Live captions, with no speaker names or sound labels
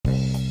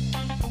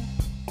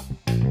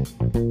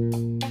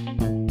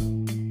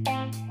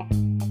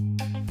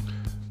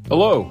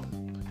Hello,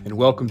 and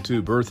welcome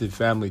to Birthed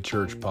Family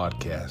Church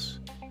Podcast.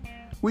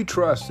 We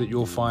trust that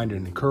you'll find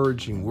an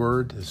encouraging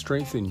word to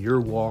strengthen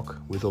your walk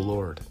with the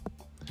Lord.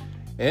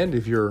 And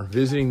if you're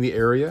visiting the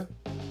area,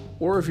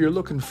 or if you're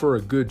looking for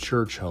a good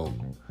church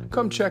home,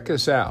 come check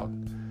us out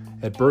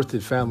at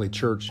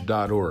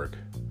birthedfamilychurch.org.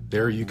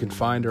 There you can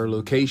find our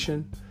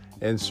location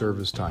and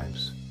service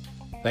times.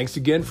 Thanks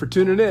again for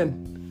tuning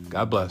in.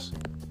 God bless.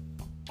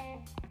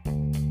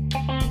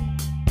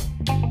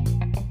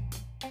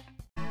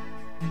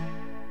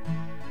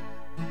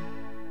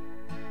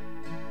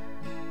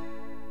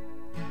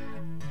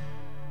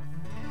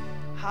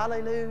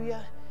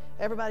 Hallelujah.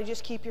 Everybody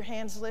just keep your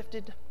hands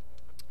lifted.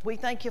 We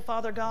thank you,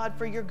 Father God,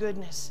 for your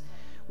goodness.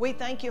 We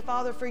thank you,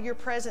 Father, for your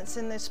presence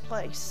in this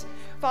place.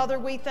 Father,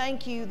 we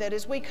thank you that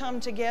as we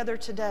come together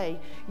today,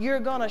 you're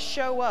going to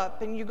show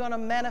up and you're going to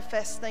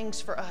manifest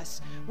things for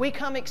us. We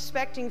come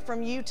expecting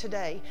from you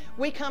today.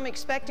 We come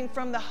expecting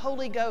from the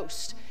Holy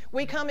Ghost.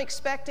 We come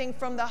expecting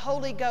from the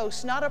Holy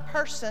Ghost, not a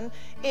person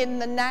in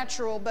the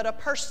natural, but a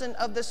person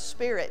of the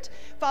Spirit.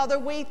 Father,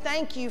 we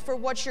thank you for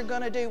what you're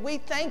going to do. We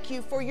thank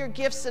you for your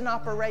gifts in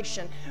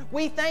operation.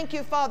 We thank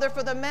you, Father,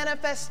 for the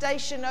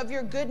manifestation of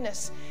your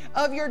goodness,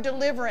 of your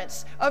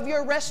deliverance, of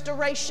your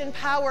restoration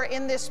power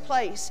in this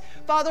place.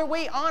 Father,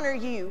 we honor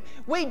you.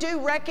 We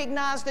do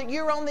recognize that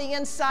you're on the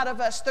inside of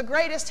us. The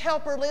greatest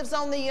helper lives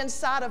on the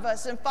inside of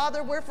us. And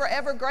Father, we're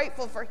forever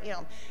grateful for him.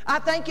 I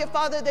thank you,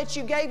 Father, that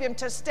you gave him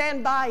to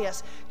stand by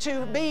us,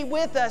 to be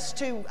with us,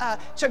 to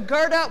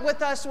gird up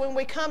with us when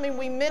we come and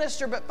we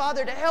minister, but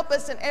Father, to help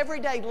us in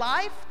everyday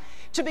life,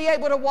 to be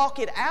able to walk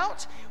it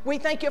out. We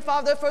thank you,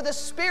 Father, for the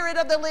Spirit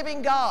of the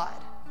living God.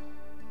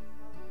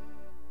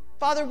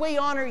 Father, we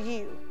honor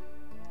you.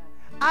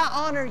 I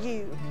honor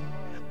you.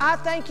 I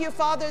thank you,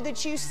 Father,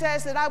 that you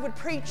says that I would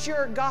preach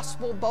your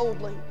gospel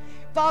boldly.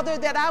 Father,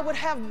 that I would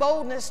have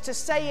boldness to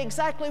say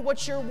exactly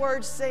what your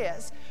word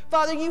says.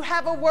 Father, you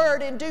have a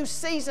word in due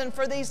season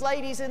for these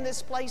ladies in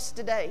this place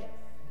today.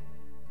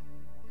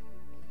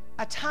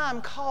 A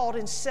time called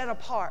and set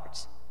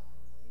apart.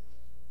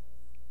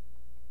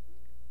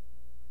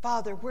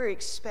 Father, we're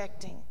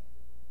expecting.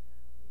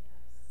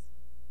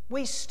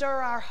 We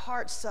stir our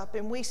hearts up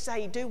and we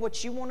say, do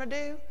what you want to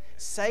do.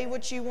 Say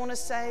what you want to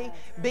say.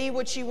 Be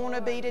what you want to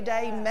be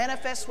today.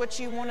 Manifest what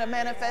you want to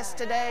manifest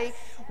today.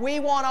 We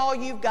want all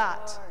you've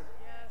got.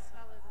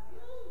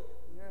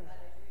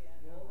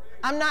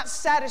 I'm not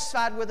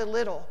satisfied with a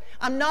little.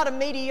 I'm not a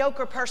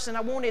mediocre person.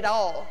 I want it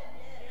all.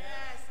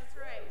 Yes, that's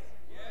right.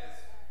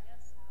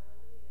 Yes.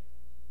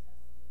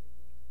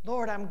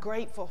 Lord, I'm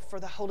grateful for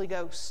the Holy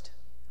Ghost.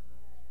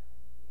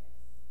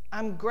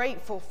 I'm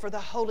grateful for the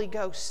Holy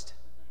Ghost.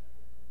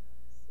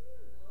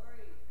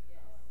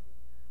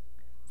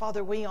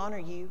 Father, we honor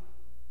you.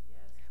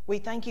 We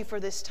thank you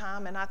for this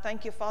time, and I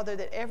thank you, Father,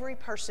 that every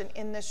person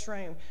in this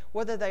room,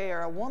 whether they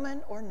are a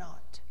woman or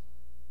not,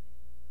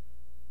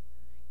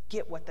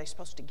 get what they're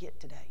supposed to get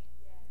today.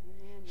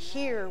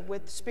 Hear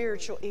with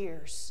spiritual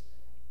ears,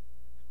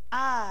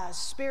 eyes,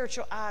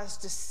 spiritual eyes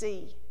to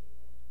see.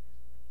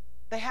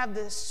 They have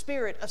the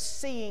spirit of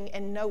seeing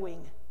and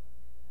knowing.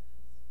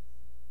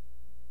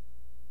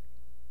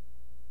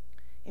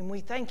 And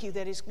we thank you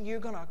that you're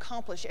going to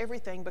accomplish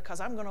everything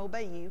because I'm going to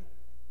obey you.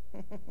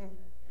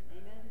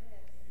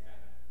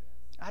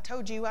 I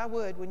told you I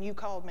would when you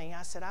called me.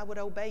 I said I would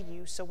obey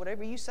you. So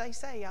whatever you say,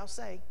 I'll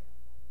say.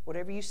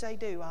 Whatever you say,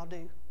 do, I'll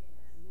do.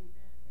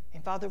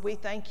 And Father, we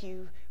thank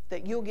you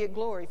that you'll get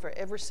glory for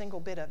every single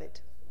bit of it.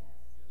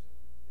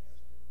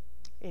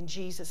 In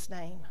Jesus'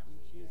 name.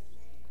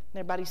 And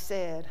everybody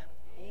said,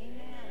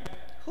 amen.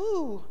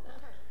 Whew.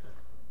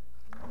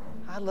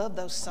 I love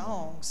those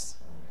songs.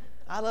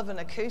 I love an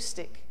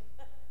acoustic.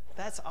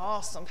 That's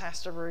awesome,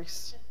 Pastor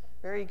Bruce.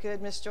 Very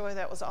good, Miss Joy.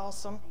 That was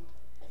awesome.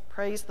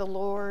 Praise the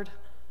Lord.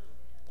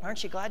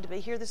 Aren't you glad to be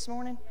here this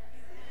morning?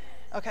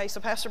 Okay, so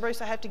Pastor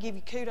Bruce, I have to give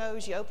you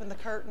kudos. You opened the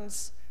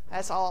curtains.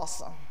 That's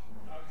awesome.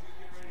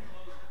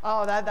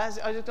 Oh, I was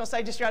just going to say,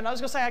 I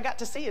was going to say I got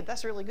to see it.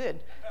 That's really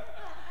good.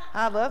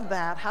 I love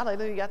that.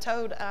 Hallelujah. I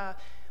told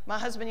my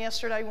husband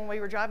yesterday when we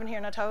were driving here,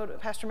 and I told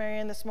Pastor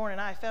Marianne this morning,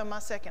 I found my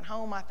second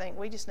home. I think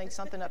we just need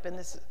something up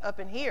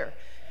in here.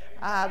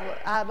 I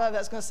love that. I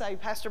was going to say,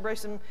 Pastor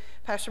Bruce and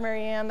Pastor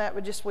Marianne,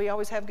 we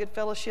always have good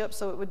fellowship,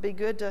 so it would be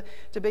good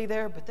to be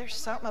there. But there's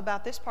something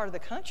about this part of the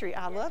country.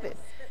 I love it.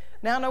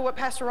 Now I know what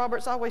Pastor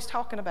Robert's always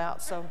talking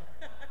about, so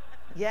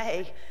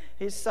yay.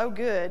 It's so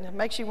good. It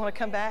makes you want to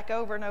come back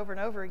over and over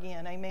and over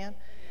again. Amen.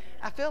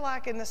 I feel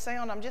like in the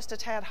sound, I'm just a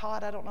tad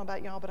hot. I don't know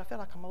about y'all, but I feel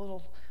like I'm a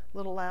little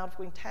loud. If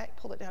we can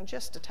pull it down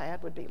just a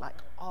tad, would be like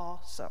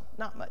awesome.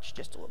 Not much,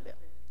 just a little bit.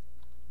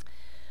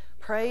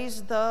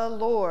 Praise the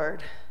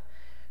Lord.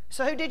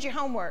 So who did your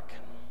homework?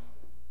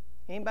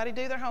 Anybody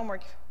do their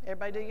homework?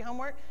 Everybody do your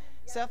homework?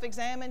 Yep.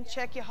 Self-examine,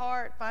 check your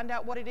heart, find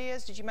out what it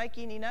is. Did you make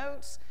any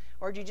notes?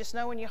 Or did you just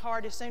know in your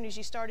heart as soon as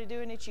you started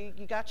doing it, you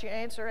got your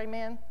answer?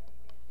 Amen?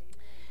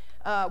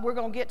 We're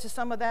going to get to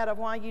some of that of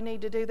why you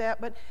need to do that.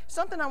 But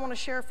something I want to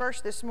share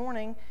first this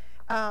morning.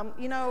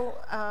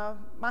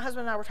 My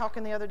husband and I were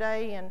talking the other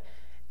day, and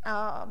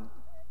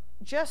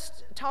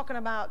just talking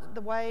about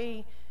the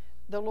way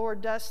the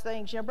Lord does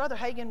things. Brother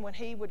Hagin, when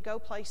he would go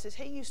places,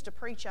 he used to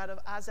preach out of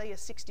Isaiah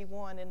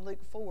 61 and Luke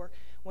 4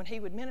 when he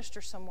would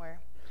minister somewhere.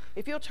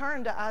 If you'll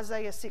turn to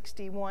Isaiah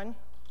 61,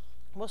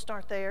 we'll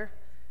start there.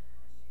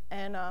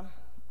 And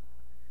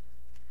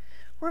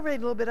we'll read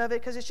a little bit of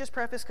it because it's just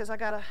preface, because I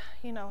got to,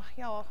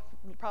 y'all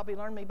probably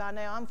learned me by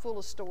now. I'm full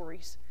of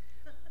stories.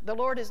 The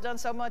Lord has done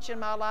so much in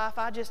my life.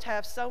 I just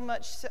have so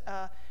much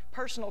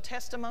personal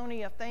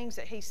testimony of things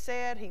that He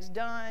said, He's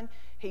done,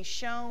 He's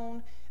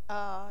shown.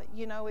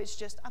 It's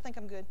just, I think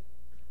I'm good.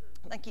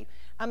 Thank you.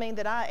 I mean,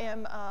 that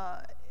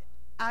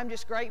I'm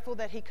just grateful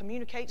that He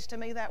communicates to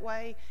me that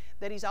way,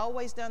 that He's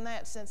always done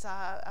that since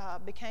I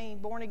became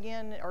born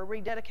again or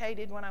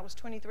rededicated when I was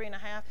 23 and a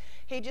half.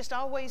 He just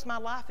always, my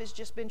life has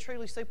just been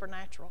truly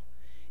supernatural.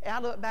 I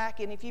look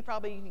back, and if you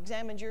probably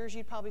examined yours,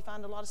 you'd probably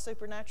find a lot of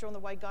supernatural in the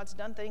way God's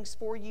done things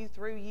for you,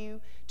 through you,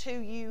 to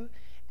you.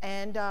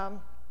 And,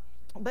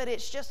 but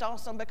it's just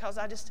awesome because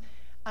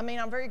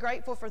I'm very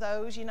grateful for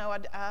those.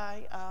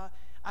 I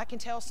can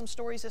tell some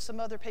stories of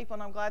some other people,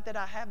 and I'm glad that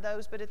I have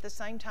those, but at the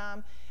same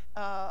time,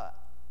 I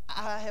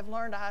have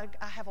learned I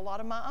have a lot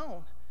of my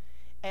own.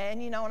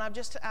 And, and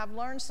I've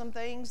learned some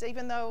things,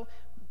 even though,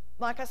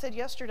 like I said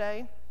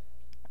yesterday,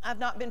 I've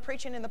not been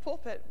preaching in the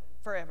pulpit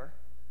forever.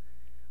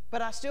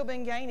 But I've still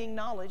been gaining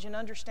knowledge and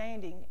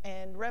understanding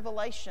and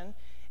revelation,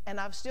 and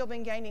I've still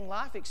been gaining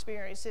life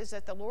experiences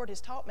that the Lord has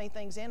taught me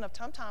things in, of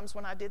sometimes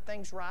when I did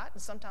things right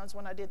and sometimes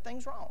when I did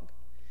things wrong.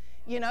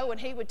 And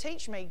He would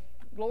teach me,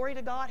 glory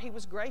to God, He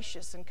was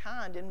gracious and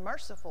kind and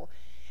merciful.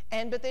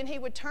 But then He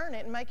would turn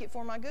it and make it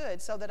for my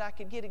good so that I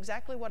could get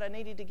exactly what I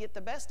needed to get the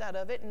best out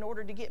of it in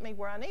order to get me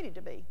where I needed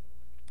to be.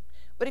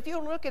 But if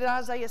you look at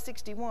Isaiah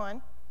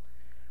 61,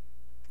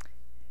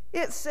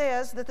 it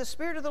says that the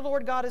Spirit of the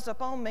Lord God is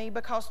upon me,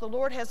 because the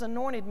Lord has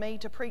anointed me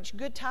to preach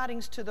good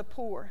tidings to the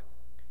poor.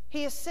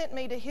 He has sent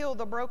me to heal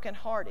the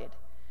brokenhearted,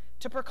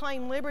 to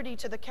proclaim liberty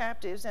to the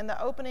captives and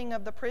the opening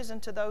of the prison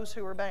to those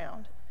who are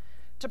bound,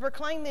 to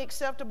proclaim the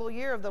acceptable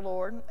year of the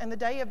Lord and the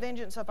day of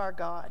vengeance of our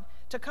God,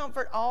 to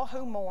comfort all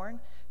who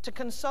mourn, to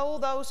console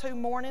those who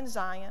mourn in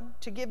Zion,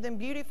 to give them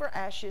beauty for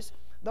ashes,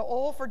 the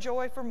oil for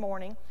joy for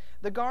mourning,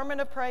 the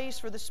garment of praise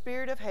for the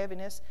spirit of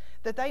heaviness,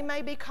 that they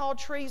may be called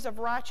trees of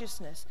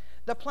righteousness,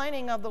 the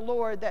planting of the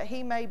Lord, that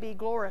He may be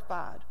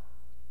glorified.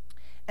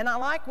 And I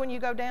like when you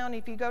go down,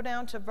 if you go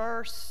down to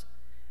verse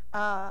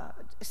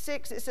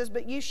 6, it says,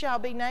 but you shall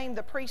be named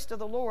the priest of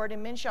the Lord,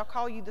 and men shall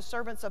call you the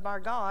servants of our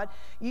God.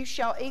 You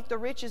shall eat the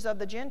riches of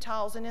the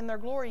Gentiles, and in their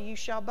glory you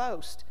shall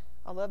boast.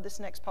 I love this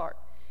next part.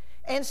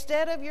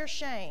 Instead of your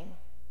shame,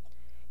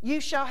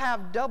 you shall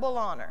have double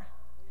honor.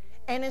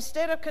 And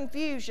instead of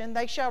confusion,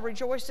 they shall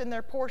rejoice in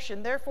their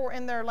portion. Therefore,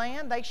 in their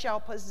land they shall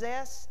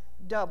possess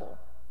double.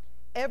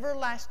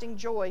 Everlasting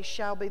joy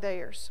shall be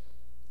theirs.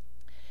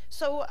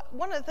 So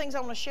one of the things I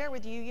want to share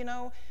with you,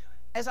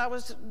 as I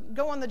was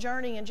going the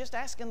journey and just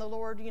asking the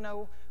Lord,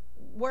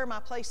 where my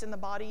place in the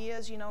body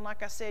is,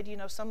 like I said,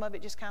 some of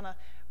it just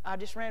I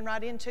just ran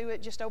right into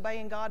it, just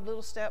obeying God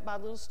little step by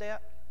little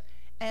step.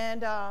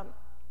 And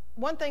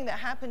one thing that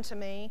happened to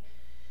me,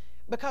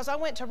 because I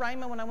went to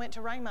Rhema, when I went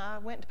to Rhema, I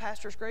went to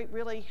pastor's group.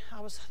 Really, I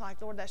was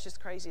like, Lord, that's just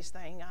the craziest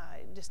thing.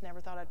 I just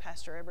never thought I'd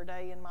pastor every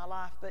day in my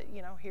life, but,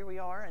 here we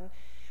are.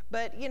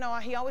 But,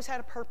 He always had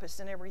a purpose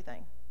in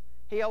everything.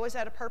 He always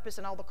had a purpose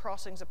in all the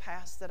crossings of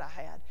paths that I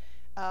had.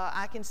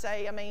 I can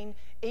say,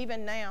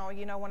 even now,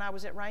 when I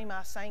was at Rhema,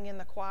 I sang in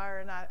the choir,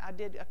 and I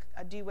did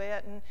a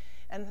duet,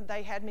 and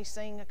they had me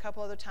sing a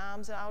couple other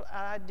times. And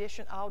I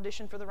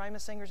auditioned for the Rhema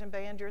Singers and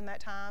Band during that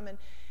time. And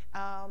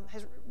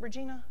has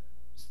Regina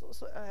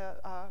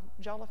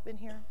Jolliffe been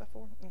here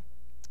before?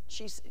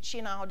 She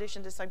and I auditioned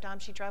at the same time.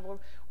 She traveled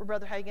with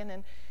Brother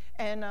Hagin,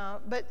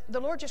 but the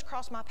Lord just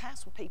crossed my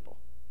paths with people.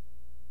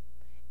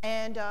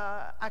 And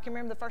I can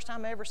remember the first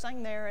time I ever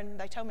sang there, and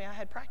they told me I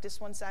had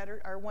practice one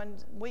Saturday or one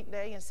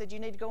weekday, and said, you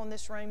need to go in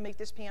this room, meet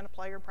this piano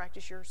player, and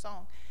practice your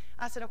song.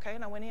 I said, okay,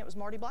 and I went in. It was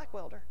Marty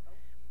Blackwelder.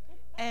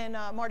 And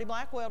Marty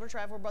Blackwelder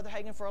traveled with Brother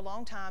Hagin for a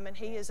long time, and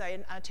he is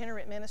an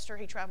itinerant minister.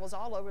 He travels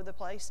all over the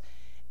place,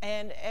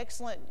 and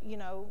excellent,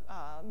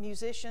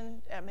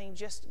 musician.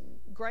 Just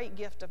great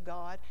gift of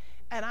God.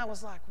 And I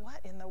was like, what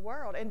in the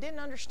world? And didn't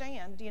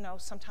understand,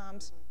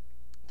 sometimes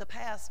the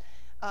paths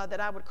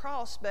that I would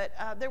cross, but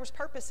there was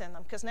purpose in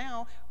them, because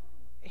now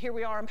here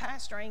we are in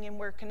pastoring, and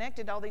we're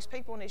connected to all these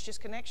people, and it's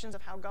just connections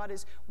of how God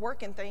is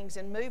working things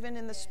and moving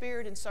in the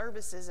Spirit and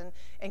services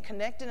and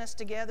connecting us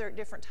together at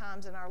different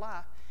times in our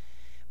life.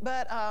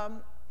 But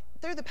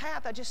through the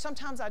path,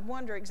 sometimes I'd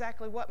wonder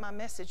exactly what my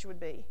message would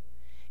be.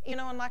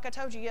 And like I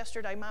told you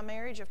yesterday, my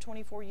marriage of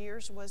 24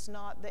 years was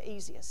not the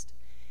easiest.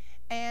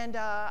 And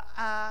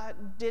I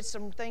did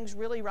some things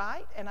really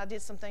right, and I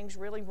did some things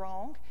really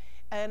wrong.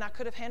 And I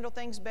could have handled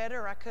things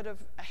better. I could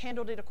have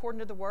handled it according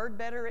to the Word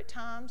better at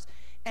times.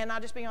 And I'll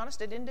just be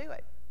honest, I didn't do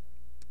it.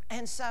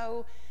 And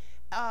so,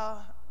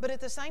 but at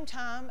the same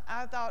time,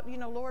 I thought,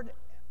 Lord,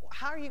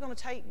 how are you going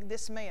to take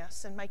this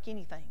mess and make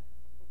anything?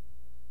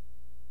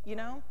 You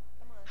know?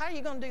 How are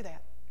you going to do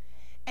that?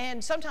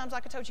 And sometimes,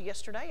 like I told you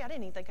yesterday, I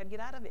didn't even think I'd get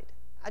out of it.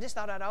 I just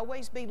thought I'd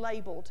always be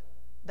labeled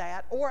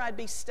that, or I'd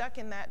be stuck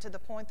in that to the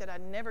point that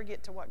I'd never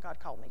get to what God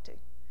called me to.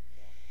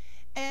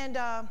 And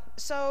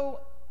so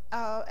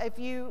if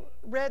you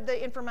read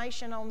the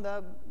information on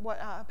what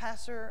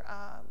Pastor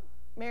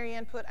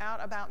Marianne put out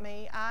about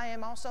me, I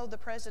am also the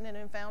president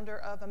and founder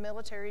of a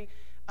military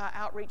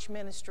outreach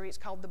ministry. It's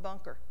called The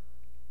Bunker.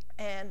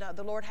 And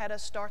the Lord had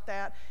us start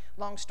that.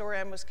 Long story,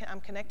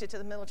 I'm connected to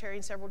the military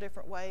in several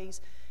different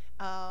ways.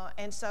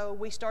 And so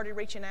we started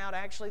reaching out.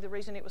 Actually, the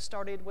reason it was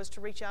started was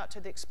to reach out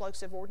to the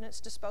explosive ordnance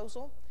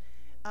disposal.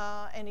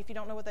 And if you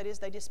don't know what that is,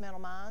 they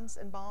dismantle mines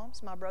and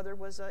bombs. My brother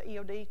was an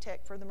EOD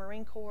tech for the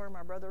Marine Corps.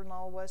 My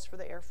brother-in-law was for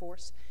the Air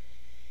Force.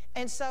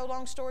 And so,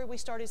 long story, we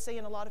started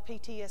seeing a lot of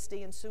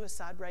PTSD and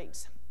suicide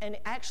rates. And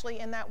actually,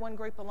 in that one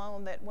group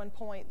alone, at one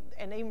point,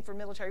 and even for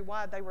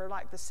military-wide, they were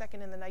like the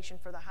second in the nation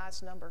for the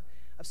highest number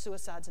of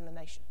suicides in the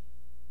nation.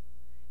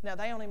 Now,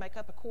 they only make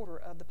up a quarter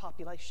of the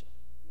population.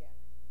 Yeah.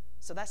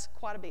 So that's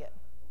quite a bit.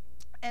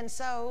 And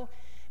so,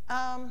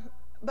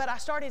 but I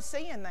started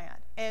seeing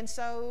that. And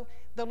so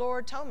the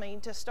Lord told me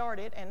to start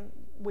it, and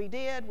we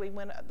did. We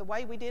went the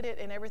way we did it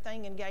and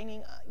everything, and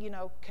gaining,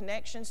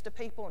 connections to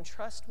people and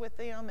trust with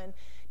them and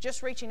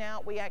just reaching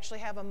out. We actually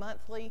have a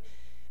monthly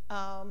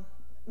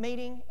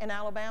meeting in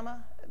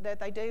Alabama that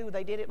they do.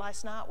 They did it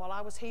last night while I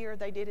was here.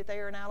 They did it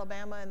there in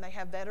Alabama, and they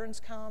have veterans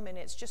come, and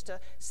it's just a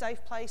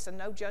safe place, a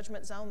no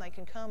judgment zone. They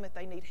can come if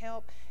they need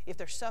help. If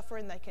they're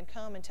suffering, they can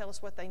come and tell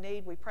us what they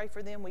need. We pray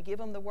for them. We give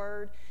them the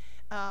word.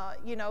 But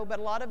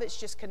a lot of it's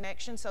just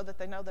connection so that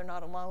they know they're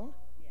not alone.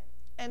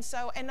 Yeah.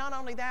 And not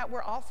only that,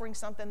 we're offering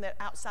something that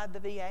outside the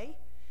VA.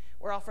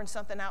 We're offering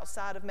something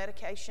outside of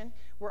medication.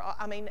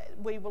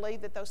 We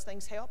believe that those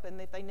things help,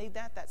 and if they need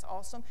that, that's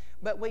awesome.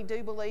 But we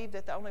do believe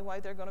that the only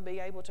way they're going to be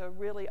able to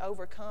really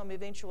overcome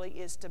eventually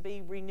is to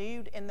be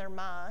renewed in their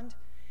mind,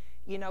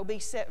 be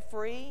set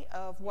free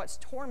of what's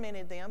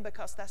tormented them,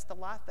 because that's the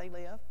life they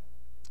live.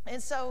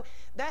 And so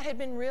that had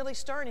been really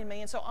stirring in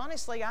me. And so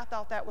honestly, I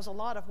thought that was a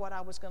lot of what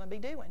I was going to be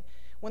doing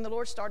when the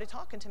Lord started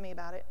talking to me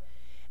about it.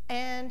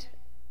 And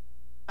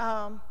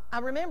I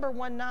remember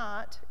one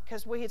night,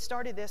 because we had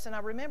started this, and I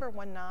remember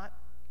one night,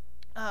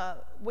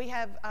 we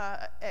have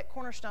at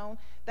Cornerstone,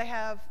 they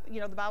have,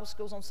 the Bible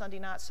schools on Sunday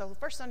nights. So the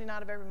first Sunday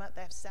night of every month,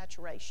 they have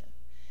saturation.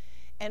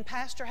 And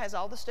pastor has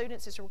all the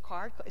students, it's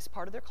required, it's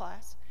part of their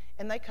class,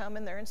 and they come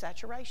and they're in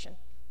saturation.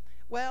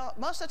 Well,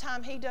 most of the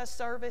time he does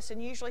service,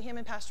 and usually him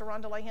and Pastor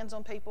Rhonda lay hands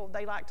on people.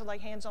 They like to lay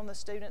hands on the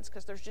students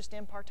because there's just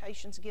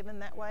impartations given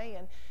that way,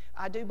 and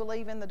I do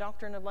believe in the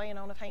doctrine of laying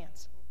on of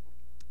hands.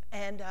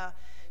 And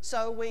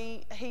so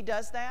he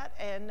does that,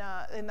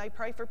 and they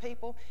pray for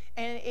people,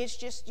 and it's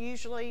just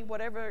usually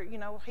whatever,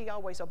 he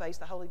always obeys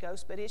the Holy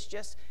Ghost, but it's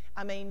just,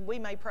 we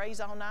may praise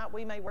all night,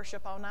 we may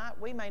worship all night,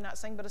 we may not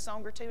sing but a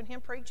song or two, and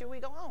him preach, and we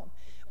go home.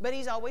 But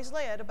he's always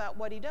led about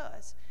what he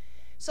does.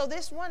 So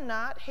this one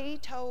night, he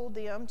told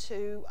them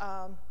to,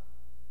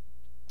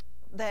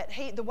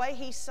 the way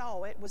he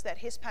saw it was that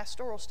his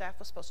pastoral staff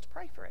was supposed to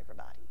pray for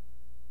everybody.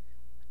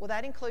 Well,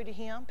 that included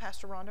him,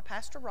 Pastor Rhonda,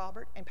 Pastor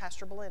Robert, and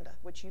Pastor Belinda,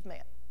 which you've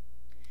met.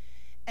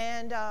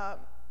 And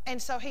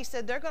so he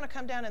said, they're going to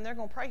come down and they're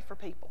going to pray for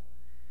people.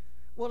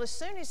 Well, as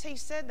soon as he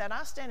said that,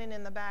 I standing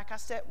in the back, I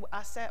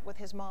sat with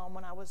his mom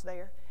when I was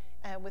there,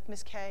 with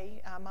Miss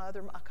Kay,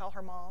 I call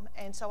her Mom.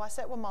 And so I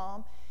sat with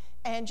Mom.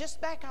 And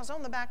I was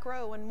on the back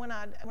row, and when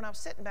I was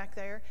sitting back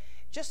there,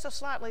 just so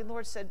slightly, the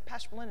Lord said,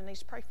 Pastor Belinda needs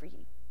to pray for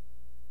you.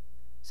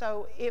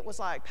 So it was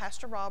like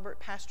Pastor Robert,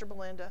 Pastor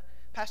Belinda,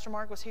 Pastor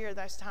Mark was here at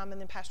that time,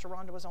 and then Pastor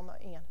Rhonda was on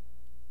the end.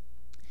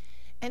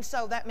 And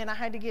so that meant I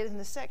had to get in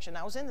the section.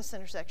 I was in the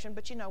center section,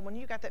 but when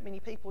you got that many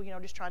people,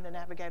 just trying to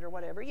navigate or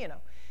whatever,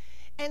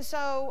 And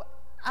so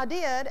I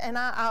did, and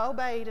I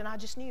obeyed, and I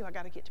just knew I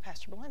got to get to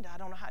Pastor Belinda. I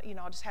don't know how,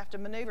 I just have to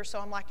maneuver, so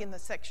I'm like in the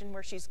section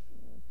where she's,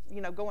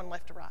 going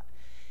left to right.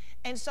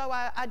 And so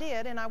I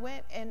did, and I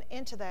went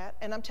into that,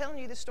 and I'm telling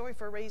you this story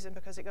for a reason,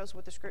 because it goes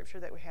with the scripture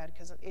that we had,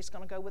 because it's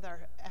going to go with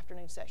our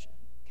afternoon session,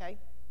 okay?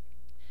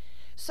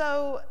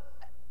 So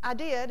I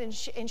did,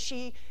 and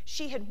she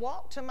had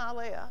walked to my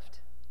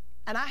left,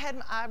 and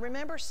I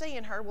remember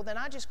seeing her. Well, then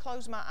I just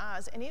closed my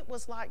eyes, and it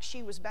was like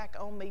she was back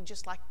on me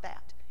just like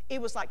that.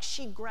 It was like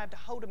she grabbed a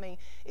hold of me.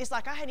 It's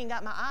like I hadn't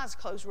got my eyes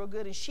closed real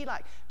good, and she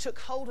took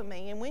hold of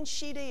me, and when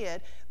she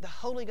did, the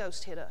Holy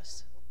Ghost hit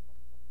us.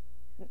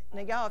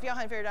 Now, y'all, if y'all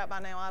haven't figured it out by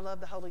now, I love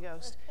the Holy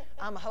Ghost.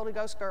 I'm a Holy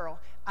Ghost girl.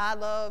 I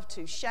love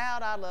to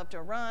shout. I love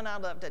to run. I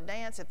love to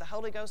dance. If the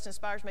Holy Ghost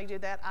inspires me to do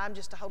that, I'm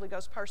just a Holy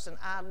Ghost person.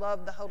 I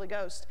love the Holy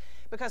Ghost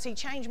because he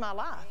changed my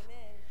life.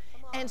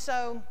 And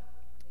so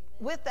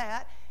with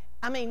that,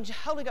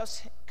 Holy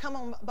Ghost, come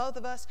on, both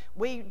of us.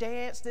 We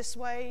danced this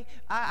way.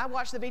 I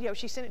watched the video.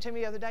 She sent it to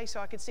me the other day so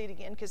I could see it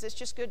again, because it's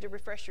just good to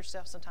refresh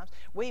yourself sometimes.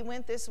 We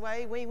went this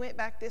way. We went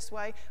back this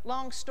way.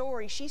 Long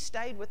story, she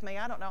stayed with me.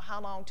 I don't know how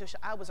long till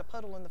I was a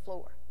puddle in the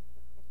floor.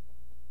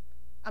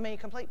 A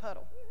complete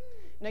puddle.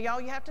 Now,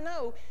 y'all, you have to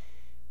know,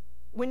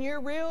 when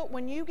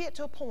you get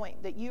to a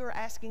point that you are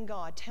asking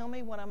God, tell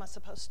me what am I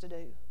supposed to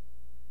do?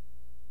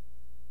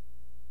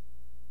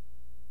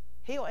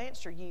 He'll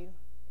answer you.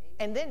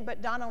 And then,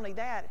 but not only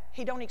that,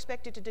 He don't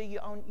expect it to do you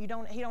on. He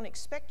don't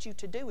expect you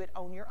to do it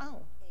on your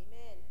own.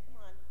 Amen. Come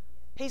on.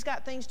 He's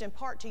got things to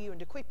impart to you and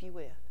to equip you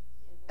with,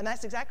 and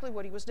that's exactly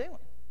what He was doing.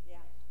 Yeah.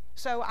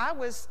 So I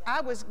was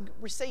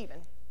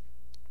receiving,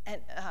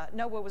 and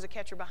Noah was a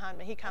catcher behind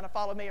me. He kind of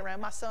followed me around.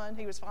 My son,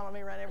 he was following me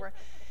around everywhere.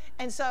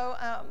 And so,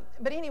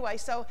 but anyway,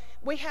 so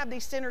we have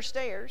these center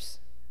stairs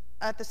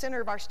at the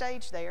center of our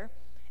stage there,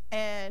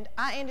 and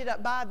I ended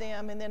up by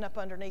them and then up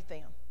underneath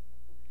them.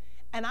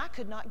 And I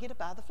could not get up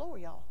out of the floor,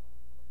 y'all.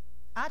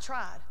 I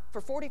tried for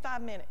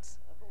 45 minutes.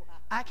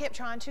 I kept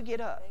trying to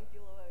get up. Thank you,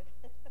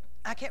 Lord.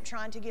 I kept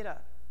trying to get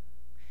up.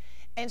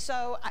 And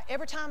so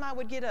every time I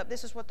would get up,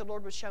 this is what the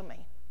Lord would show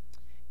me.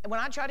 And when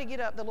I tried to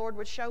get up, the Lord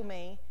would show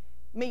me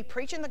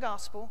preaching the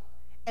gospel,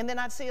 and then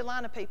I'd see a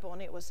line of people,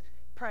 and it was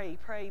pray,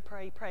 pray,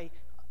 pray, pray.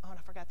 Oh, and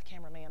I forgot the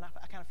cameraman.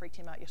 I kind of freaked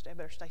him out yesterday. I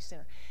better stay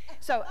center.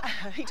 So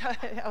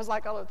I was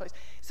like all over the place.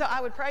 So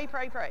I would pray,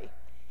 pray, pray.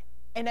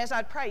 And as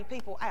I'd pray,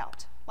 people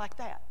out like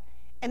that.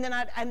 And then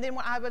I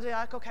would be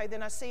like, okay,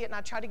 then I see it, and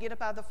I'd try to get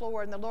up out of the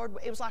floor, and the Lord,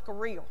 it was like a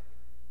reel.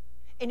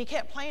 And He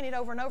kept playing it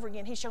over and over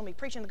again. He showed me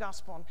preaching the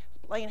gospel and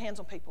laying hands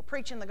on people,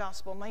 preaching the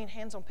gospel and laying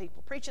hands on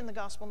people, preaching the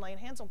gospel and laying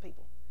hands on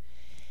people.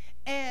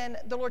 And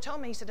the Lord told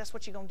me, He said, that's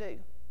what you're going to do.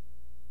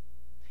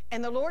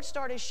 And the Lord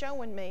started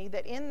showing me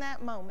that in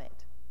that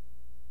moment,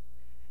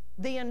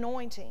 the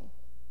anointing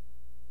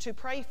to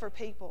pray for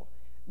people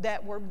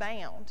that were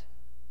bound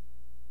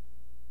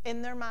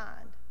in their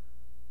mind,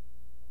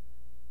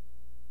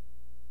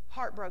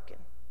 heartbroken,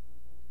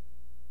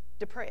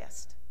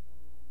 depressed,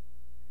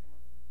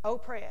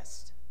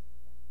 oppressed,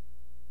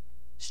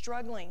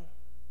 struggling.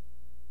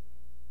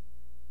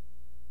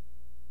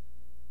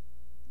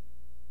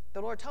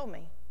 The Lord told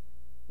me.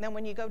 Now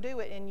when you go do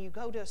it and you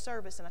go to a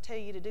service and I tell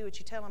you to do it,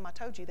 you tell them I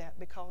told you that,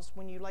 because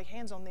when you lay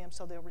hands on them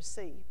so they'll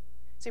receive.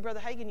 See,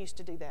 Brother Hagin used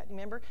to do that.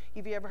 Remember?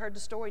 Have you ever heard the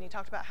story? And he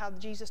talked about how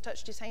Jesus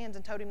touched his hands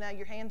and told him, now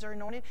your hands are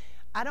anointed.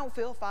 I don't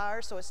feel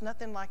fire, so it's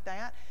nothing like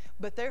that.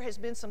 But there has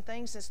been some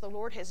things since the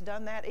Lord has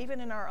done that,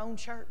 even in our own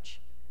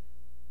church,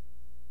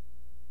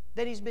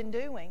 that He's been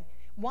doing.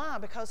 Why?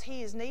 Because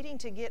He is needing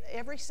to get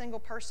every single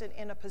person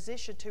in a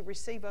position to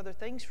receive other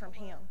things from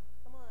Him.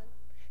 Come on.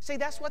 See,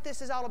 that's what this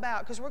is all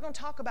about, because we're going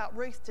to talk about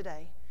Ruth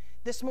today,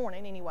 this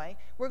morning anyway.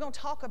 We're going to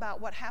talk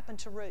about what happened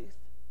to Ruth.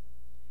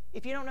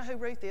 If you don't know who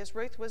Ruth is,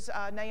 Ruth was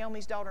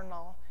Naomi's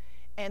daughter-in-law.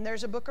 And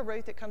there's a book of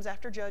Ruth that comes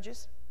after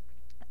Judges.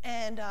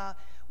 And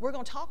we're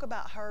going to talk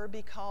about her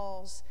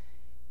because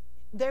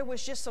there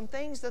was just some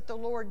things that the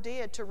Lord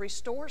did to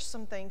restore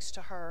some things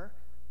to her.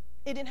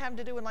 It didn't have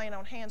to do with laying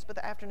on hands, but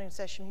the afternoon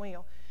session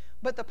will.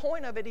 But the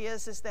point of it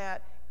is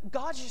that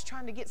God's just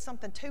trying to get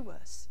something to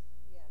us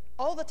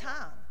all the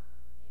time.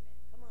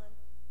 Come on.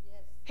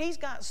 Yes. He's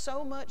got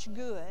so much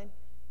good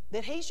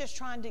that He's just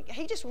trying to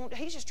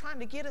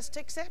get us to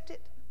accept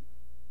it.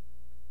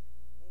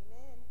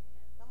 Amen.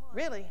 Come on.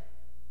 Really.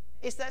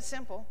 It's that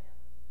simple.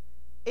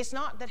 It's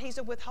not that He's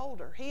a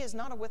withholder. He is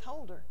not a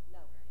withholder. No.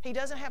 He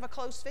doesn't have a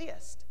closed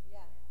fist. Yeah.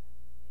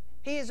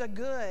 He is a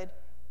good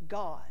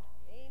God.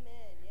 Amen.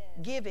 Yes.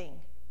 Giving,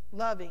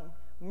 loving,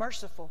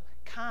 merciful,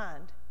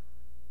 kind,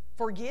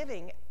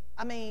 forgiving.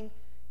 I mean,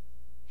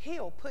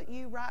 He'll put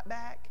you right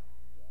back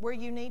where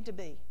you need to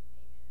be.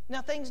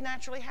 Now, things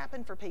naturally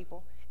happen for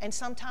people, and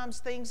sometimes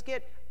things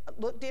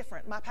look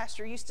different. My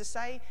pastor used to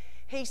say,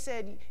 he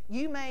said,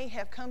 you may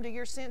have come to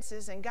your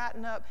senses and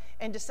gotten up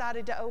and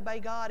decided to obey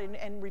God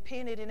and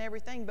repented and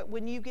everything, but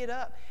when you get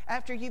up,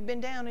 after you've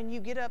been down and you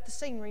get up, the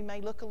scenery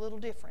may look a little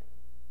different.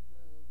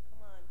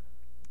 Come on.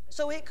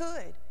 So it could.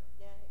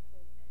 Yeah, it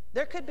could.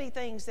 There could be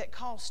things that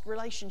cost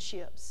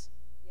relationships.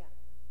 Yeah.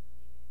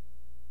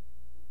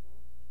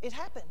 It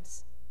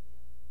happens.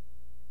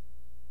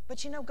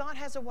 But you know, God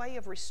has a way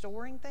of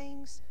restoring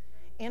things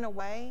in a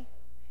way,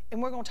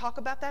 and we're going to talk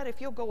about that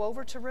if you'll go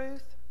over to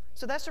Ruth.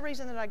 So that's the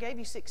reason that I gave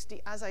you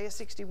Isaiah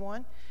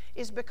 61,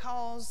 is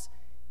because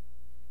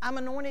I'm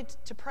anointed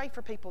to pray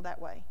for people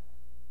that way.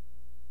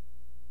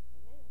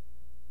 Amen.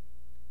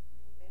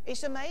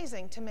 It's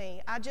amazing to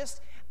me. I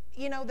just,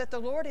 that the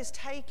Lord has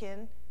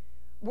taken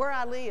where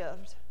I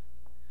lived.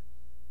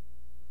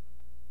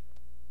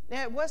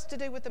 Now, it was to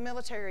do with the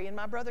military and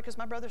my brother, because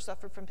my brother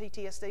suffered from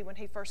PTSD when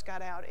he first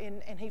got out,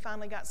 and he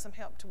finally got some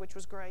help, which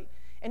was great.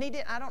 And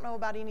I don't know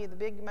about any of the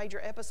big major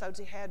episodes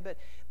he had, but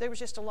there was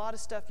just a lot of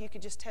stuff you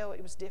could just tell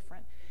it was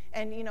different.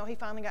 And, he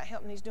finally got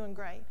help, and he's doing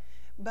great.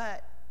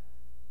 But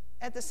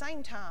at the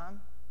same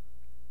time,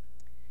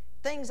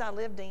 things I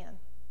lived in,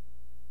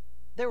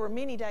 there were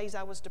many days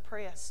I was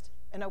depressed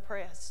and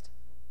oppressed,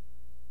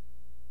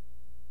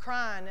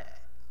 crying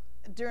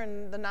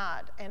during the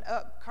night and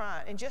up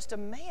crying, and just a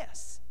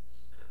mess.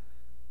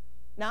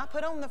 Now, I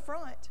put on the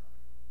front.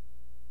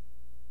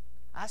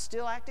 I was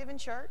still active in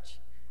church.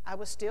 I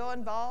was still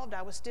involved.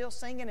 I was still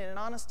singing, and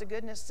honest to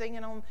goodness,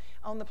 singing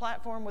on the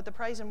platform with the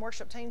praise and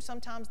worship team.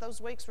 Sometimes those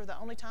weeks were the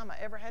only time I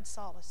ever had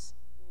solace.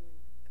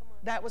 Come on.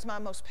 That was my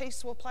most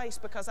peaceful place,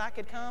 because I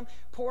could come,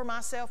 pour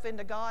myself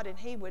into God, and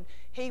He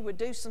would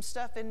do some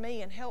stuff in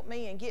me and help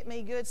me and get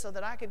me good so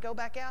that I could go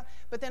back out.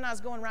 But then I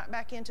was going right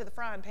back into the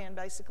frying pan,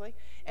 basically.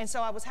 And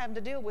so I was having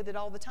to deal with it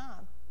all the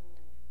time.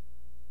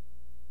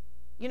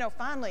 You know,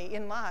 finally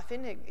in life,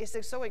 isn't it,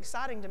 it's so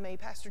exciting to me,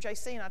 Pastor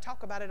JC and I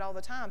talk about it all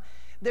the time,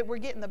 that we're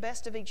getting the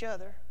best of each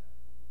other.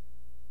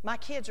 My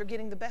kids are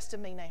getting the best of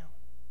me now.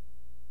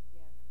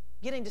 Yeah.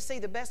 Getting to see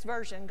the best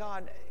version,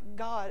 God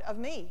of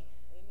me. Amen.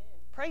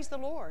 Praise the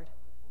Lord.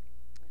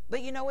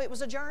 But you know, it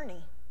was a journey.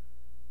 Amen.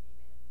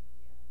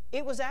 Yeah.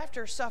 It was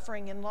after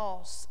suffering and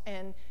loss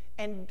and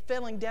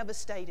feeling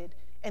devastated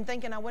and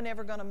thinking I was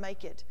never going to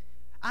make it.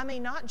 I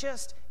mean, not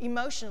just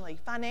emotionally,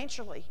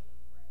 financially.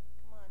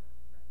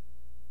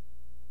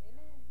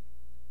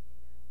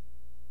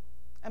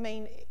 I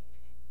mean,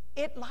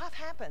 life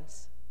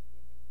happens.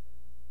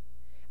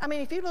 I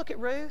mean, if you look at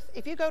Ruth,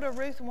 if you go to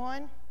Ruth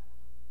 1,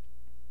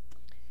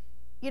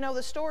 you know,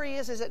 the story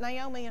is that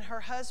Naomi and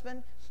her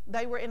husband,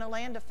 they were in a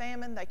land of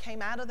famine. They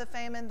came out of the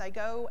famine. They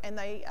go and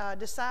they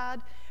decide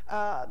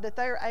that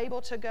they're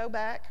able to go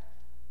back.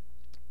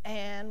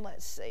 And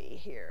let's see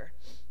here.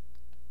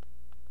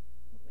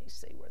 Let me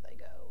see where they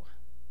go.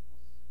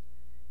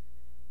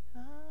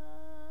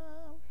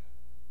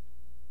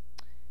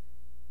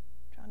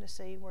 To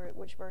see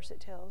which verse it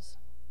tells.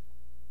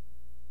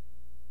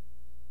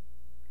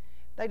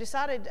 They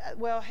decided,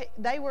 well,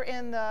 they were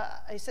in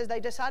it says they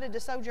decided to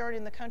sojourn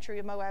in the country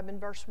of Moab in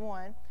verse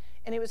 1.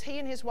 And it was he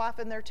and his wife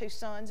and their 2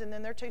 sons, and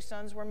then their 2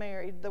 sons were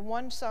married. The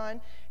one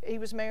son, he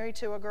was married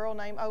to a girl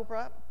named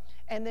Oprah,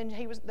 and then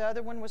the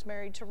other one was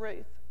married to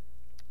Ruth.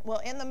 Well,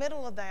 in the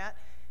middle of that,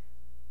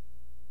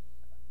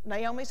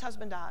 Naomi's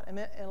husband died.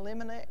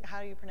 Elimelech,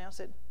 how do you pronounce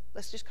it?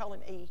 Let's just call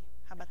him E.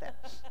 How about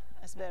that?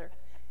 That's better.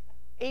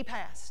 He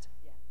passed.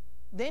 Yeah.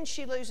 Then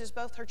she loses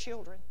both her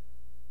children.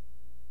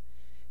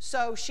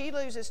 So she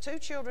loses 2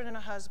 children and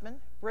a husband.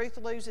 Ruth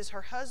loses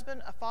her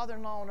husband, a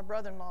father-in-law, and a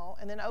brother-in-law.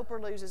 And then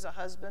Oprah loses a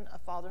husband, a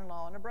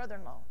father-in-law, and a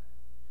brother-in-law.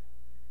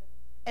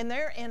 And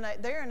they're in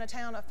a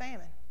town of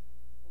famine,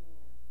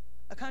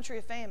 a country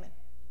of famine.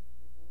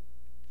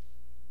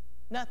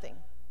 Nothing.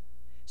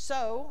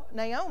 So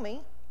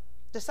Naomi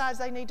decides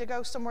they need to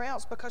go somewhere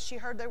else because she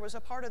heard there was a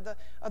part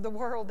of the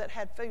world that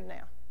had food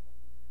now.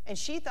 And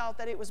she thought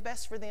that it was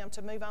best for them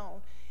to move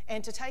on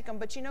and to take them.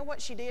 But you know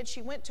what she did?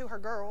 She went to her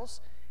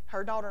girls,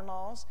 her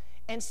daughter-in-laws,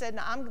 and said,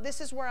 now, this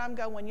is where I'm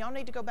going. Y'all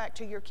need to go back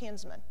to your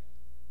kinsmen.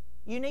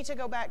 You need to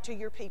go back to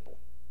your people.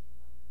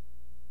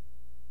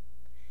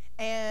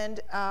 And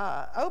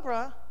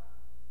Oprah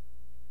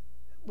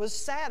was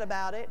sad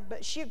about it,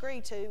 but she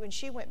agreed to, and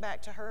she went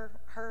back to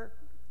her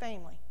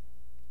family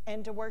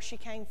and to where she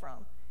came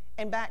from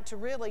and back to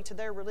really to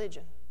their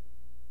religion.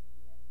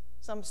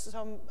 Some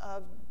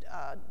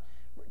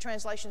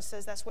translation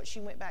says that's what she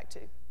went back to.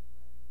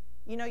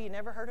 You know, you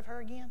never heard of her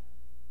again?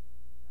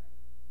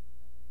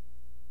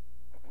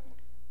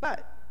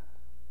 But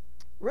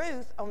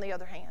Ruth, on the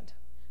other hand,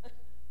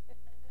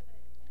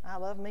 I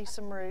love me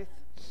some Ruth.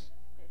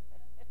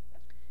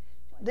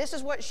 This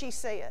is what she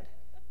said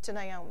to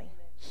Naomi.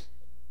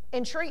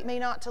 Entreat me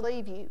not to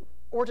leave you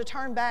or to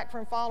turn back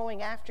from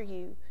following after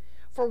you.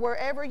 For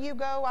wherever you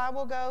go, I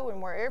will go,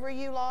 and wherever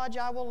you lodge,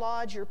 I will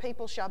lodge. Your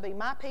people shall be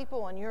my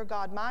people, and your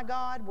God my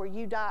God. Where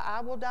you die, I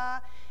will die,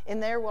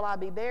 and there will I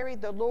be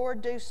buried. The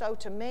Lord do so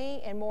to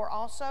me, and more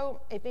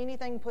also, if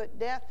anything but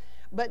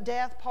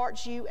death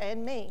parts you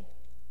and me.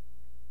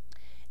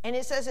 And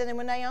it says, and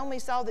when Naomi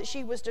saw that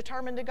she was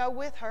determined to go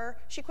with her,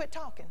 she quit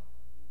talking.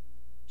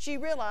 She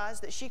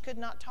realized that she could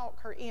not talk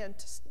her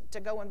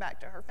into going back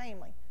to her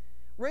family.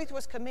 Ruth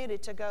was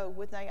committed to go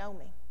with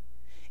Naomi.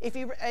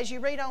 As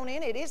you read on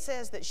in it, it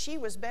says that she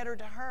was better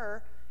to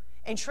her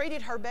and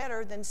treated her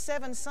better than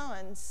 7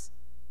 sons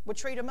would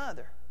treat a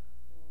mother.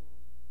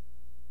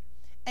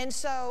 And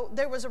so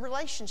there was a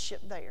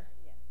relationship there.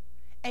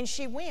 And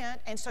she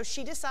went, and so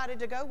she decided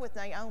to go with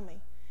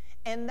Naomi.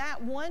 And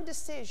that one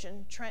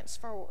decision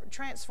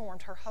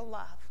transformed her whole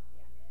life.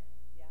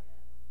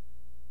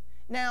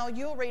 Now,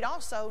 you'll read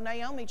also,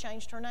 Naomi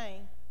changed her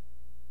name,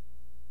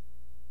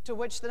 to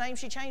which the name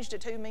she changed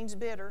it to means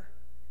bitter.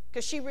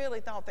 Because she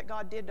really thought that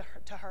God did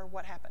to her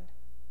what happened.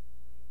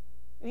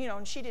 You know,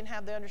 and she didn't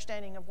have the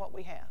understanding of what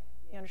we have.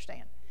 You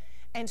understand?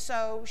 And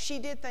so she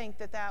did think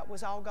that that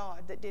was all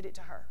God that did it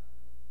to her.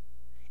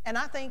 And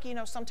I think, you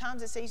know,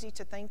 sometimes it's easy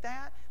to think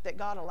that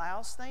God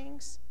allows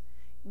things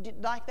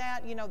like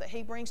that, you know, that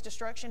He brings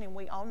destruction, and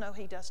we all know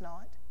He does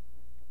not.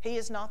 He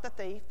is not the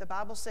thief. The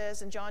Bible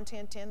says in John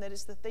 10:10 that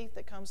it's the thief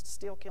that comes to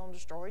steal, kill, and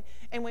destroy.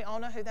 And we all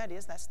know who that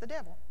is. That's the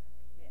devil.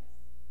 Yes.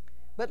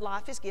 But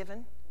life is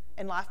given.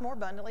 And life more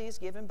abundantly is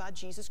given by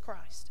Jesus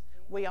Christ.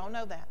 We all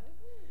know that.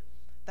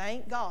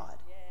 Thank God.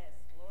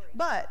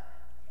 But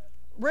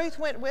Ruth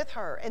went with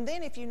her. And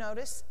then if you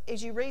notice,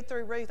 as you read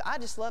through Ruth, I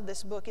just love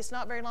this book. It's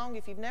not very long.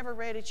 If you've never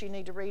read it, you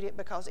need to read it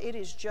because it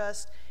is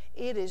just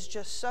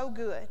so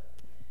good.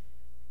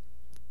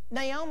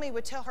 Naomi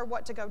would tell her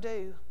what to go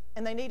do,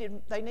 and they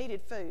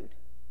needed food.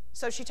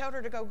 So she told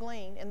her to go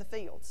glean in the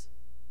fields.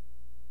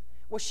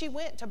 Well, she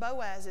went to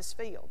Boaz's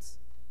fields.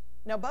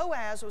 Now,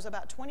 Boaz was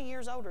about 20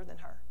 years older than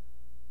her.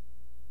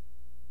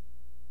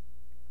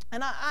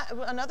 And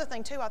another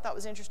thing, too, I thought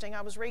was interesting. I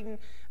was reading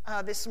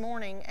this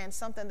morning, and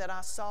something that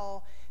I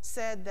saw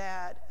said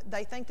that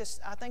I think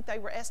they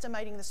were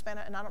estimating the span,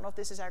 and I don't know if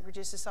this is accurate,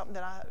 this is something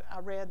that I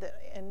read,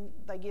 and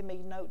they give me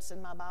notes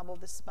in my Bible,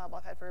 this Bible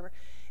I've had forever.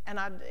 And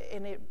I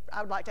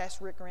would like to ask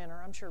Rick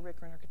Renner. I'm sure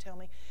Rick Renner could tell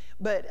me.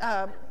 But,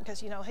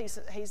 because,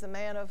 he's the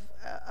man of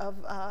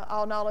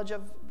all knowledge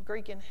of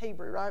Greek and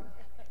Hebrew, right?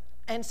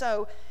 And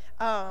so,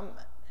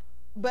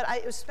 but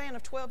it was a span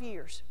of 12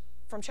 years,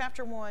 from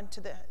chapter 1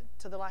 to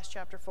the last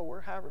chapter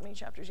 4, however many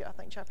chapters, I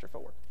think chapter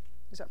 4.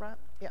 Is that right?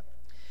 Yeah.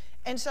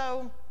 And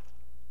so,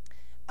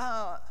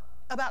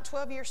 about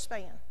 12 years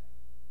span.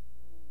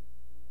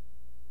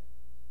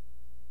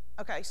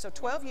 Okay, so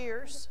 12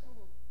 years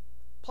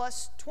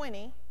plus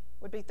 20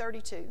 would be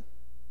 32.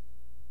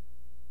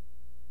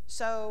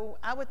 So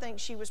I would think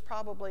she was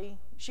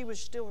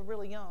still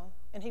really young,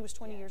 and he was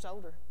 20 years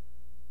older.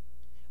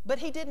 But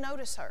he did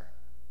notice her.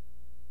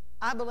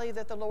 I believe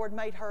that the Lord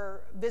made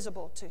her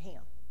visible to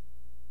him.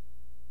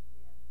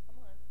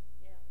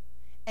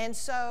 And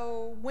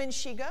so when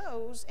she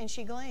goes and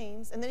she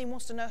gleans, and then he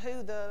wants to know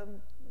who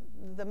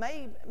the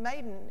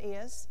maiden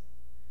is,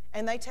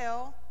 and they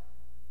tell,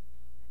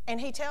 and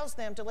he tells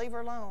them to leave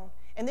her alone.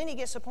 And then he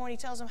gets to the point, he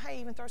tells them, hey,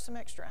 even throw some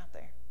extra out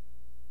there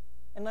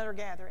and let her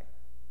gather it.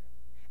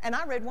 And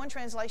I read one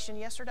translation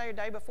yesterday or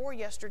day before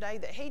yesterday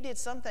that he did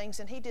some things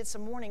and he did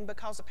some warning,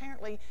 because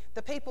apparently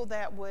the people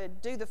that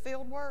would do the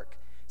field work,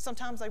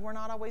 sometimes they were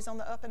not always on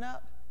the up and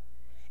up.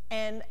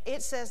 And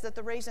it says that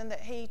the reason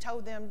that he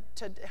told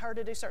her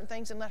to do certain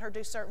things and let her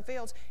do certain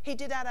fields, he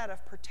did that out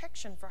of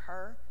protection for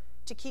her,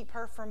 to keep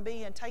her from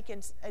being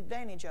taken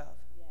advantage of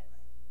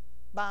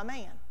by a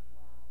man. Wow.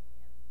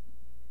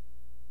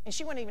 And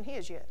she wasn't even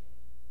his yet.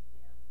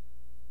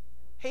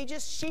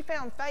 She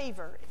found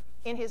favor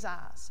in his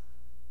eyes.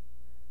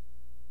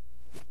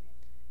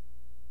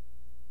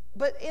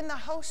 But in the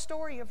whole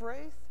story of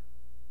Ruth,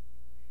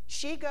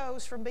 she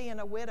goes from being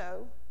a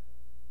widow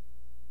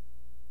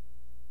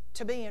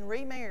to being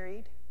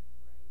remarried,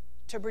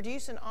 to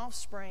produce an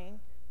offspring,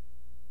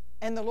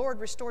 and the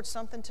Lord restored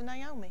something to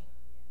Naomi.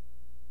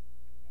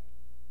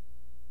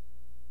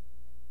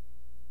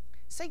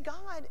 See,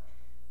 God,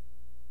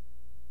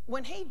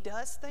 when he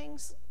does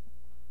things,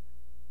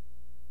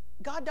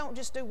 God don't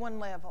just do one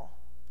level.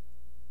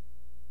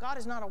 God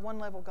is not a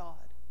one-level God.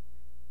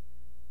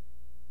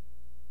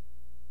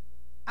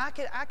 I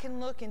can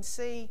look and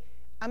see,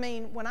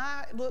 when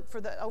I look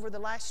over the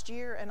last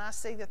year and I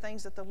see the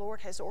things that the Lord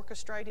has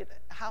orchestrated,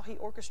 how he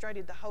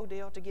orchestrated the whole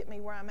deal to get me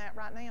where I'm at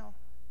right now,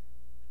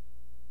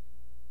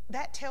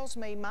 that tells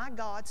me my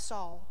God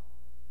saw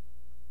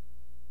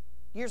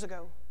years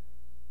ago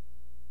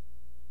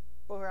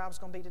where I was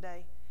going to be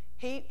today.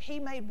 He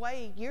made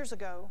way years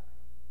ago.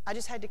 I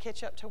just had to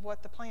catch up to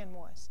what the plan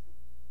was.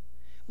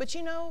 But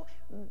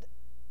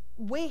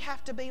we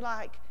have to be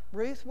like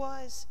Ruth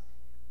was.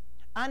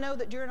 I know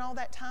that during all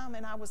that time,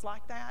 and I was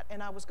like that,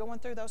 and I was going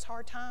through those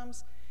hard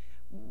times,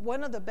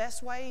 one of the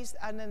best ways,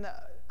 I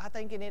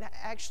think it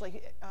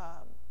actually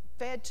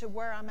fed to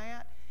where I'm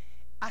at,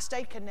 I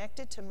stayed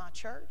connected to my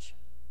church.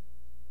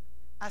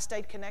 I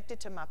stayed connected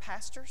to my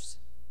pastors.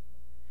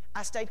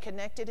 I stayed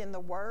connected in the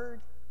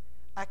Word.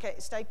 I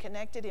stayed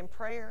connected in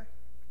prayer.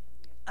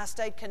 I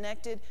stayed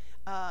connected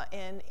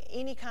in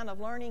any kind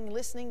of learning,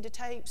 listening to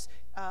tapes,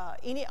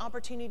 any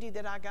opportunity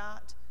that I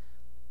got.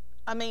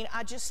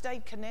 I just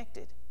stayed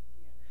connected.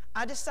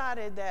 I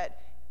decided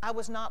that I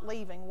was not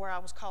leaving where I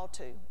was called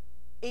to,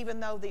 even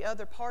though the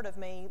other part of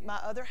me, my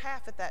other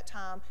half at that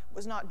time,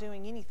 was not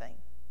doing anything.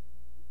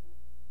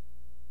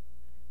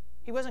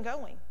 He wasn't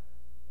going,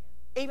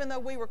 even though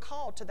we were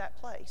called to that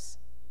place.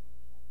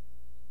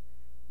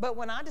 But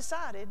when I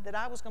decided that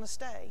I was going to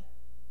stay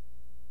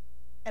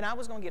and I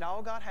was going to get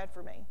all God had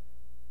for me,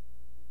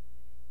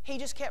 he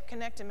just kept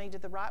connecting me to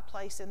the right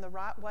place in the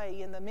right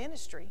way in the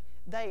ministry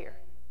there.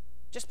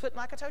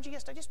 Like I told you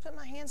yesterday, just put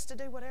my hands to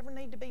do whatever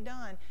needed to be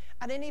done.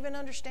 I didn't even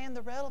understand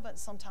the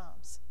relevance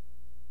sometimes.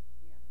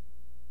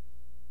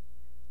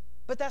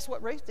 But that's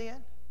what Ruth did.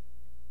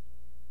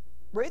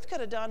 Ruth could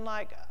have done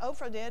like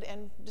Oprah did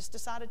and just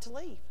decided to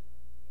leave.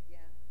 Yeah.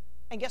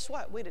 And guess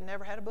what? We'd have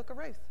never had a book of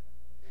Ruth.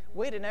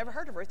 We'd have never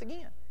heard of Ruth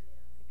again.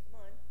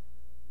 Come on.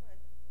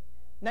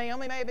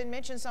 Naomi may have been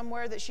mentioned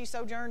somewhere that she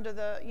sojourned to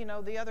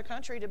the other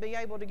country to be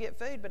able to get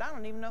food, but I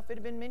don't even know if it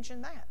had been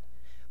mentioned that.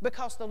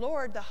 Because the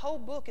whole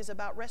book is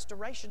about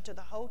restoration to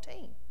the whole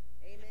team.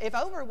 Amen. If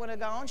Oprah would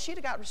have gone, she'd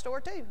have got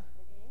restored too.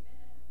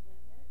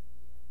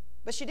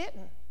 But she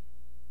didn't.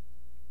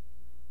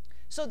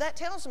 So that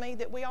tells me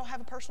that we all have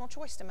a personal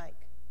choice to make.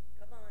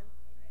 Come on.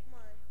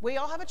 We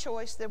all have a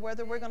choice that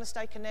whether we're going to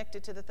stay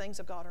connected to the things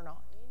of God or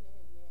not.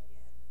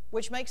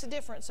 Which makes a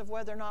difference of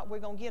whether or not we're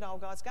going to get all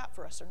God's got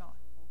for us or not.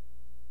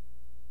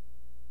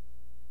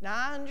 Now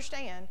I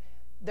understand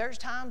there's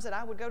times that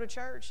I would go to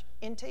church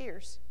in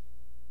tears.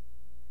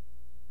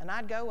 And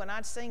I'd go and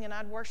I'd sing and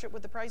I'd worship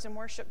with the praise and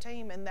worship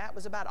team, and that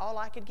was about all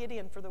I could get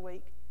in for the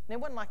week. And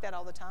it wasn't like that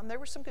all the time. There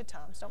were some good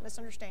times, don't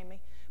misunderstand me,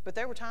 but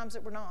there were times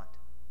that were not.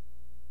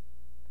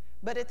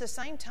 But at the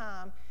same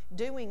time,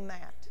 doing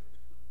that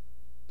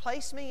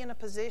placed me in a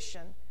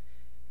position,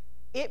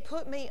 it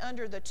put me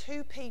under the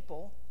two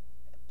people,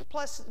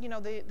 plus, you know,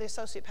 the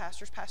associate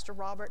pastors, Pastor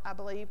Robert, I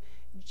believe,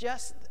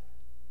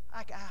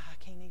 I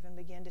can't even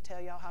begin to tell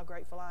y'all how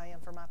grateful I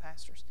am for my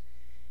pastors.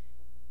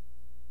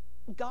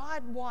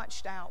 God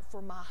watched out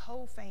for my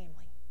whole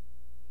family.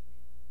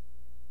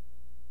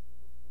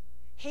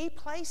 He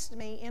placed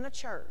me in a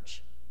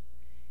church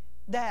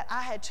that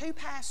I had two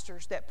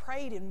pastors that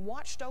prayed and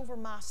watched over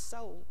my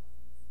soul,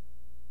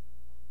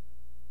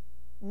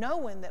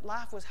 knowing that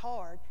life was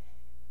hard.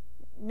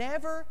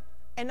 Never,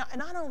 and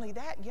not only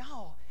that,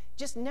 y'all,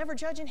 just never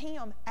judging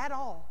him at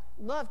all.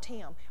 Loved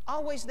him,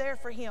 always there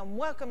for him,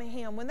 welcoming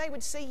him. When they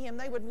would see him,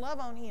 they would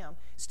love on him.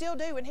 Still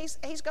do, and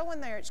he's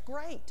going there. It's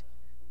great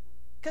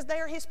because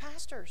they are his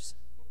pastors.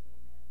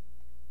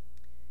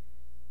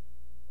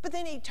 But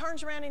then he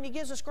turns around and he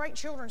gives us great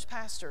children's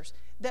pastors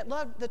that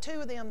loved the two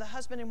of them, the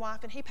husband and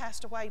wife, and he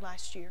passed away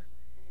last year.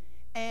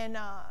 And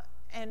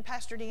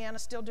Pastor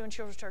Deanna's still doing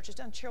children's church. He's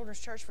done children's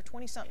church for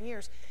 20-something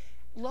years.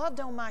 Loved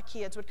on my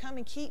kids, would come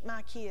and keep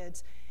my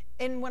kids.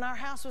 And when our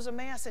house was a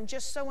mess, and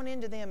just sewing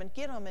into them and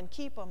get them and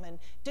keep them and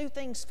do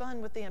things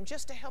fun with them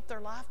just to help their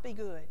life be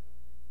good.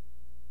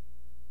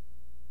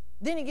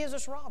 Then he gives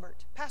us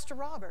Robert, Pastor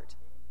Robert.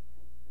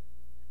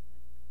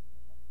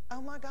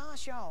 Oh my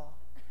gosh, y'all.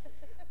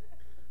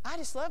 I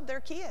just love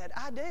their kid.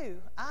 I do.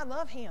 I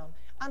love him.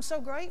 I'm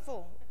so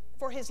grateful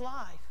for his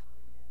life.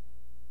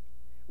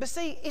 But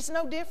see, it's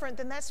no different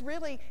than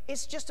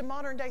it's just a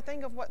modern day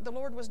thing of what the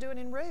Lord was doing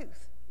in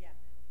Ruth. Yeah.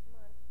 Come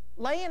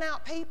on. Laying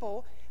out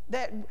people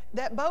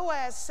that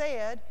Boaz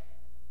said,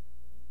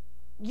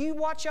 you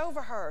watch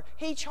over her.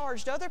 He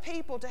charged other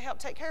people to help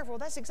take care of her. Well,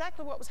 that's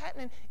exactly what was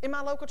happening in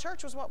my local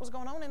church, was what was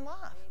going on in life.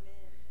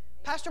 Amen.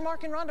 Pastor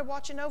Mark and Rhonda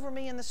watching over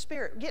me in the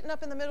spirit, getting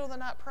up in the middle of the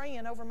night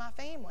praying over my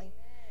family.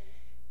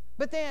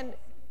 But then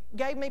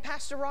gave me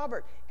Pastor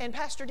Robert and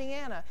Pastor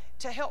Deanna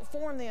to help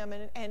form them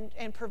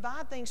and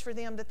provide things for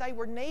them that they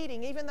were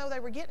needing. Even though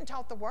they were getting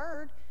taught the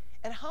Word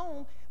at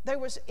home, it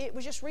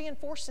was just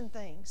reinforcing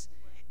things.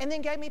 And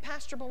then gave me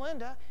Pastor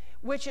Belinda,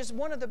 which is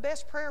one of the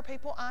best prayer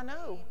people I know.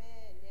 Amen.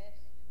 Yes,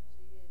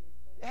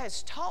 she is.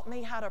 Has taught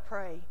me how to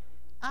pray.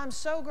 I'm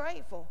so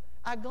grateful.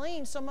 I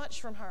gleaned so much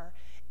from her.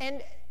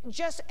 And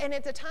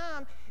at the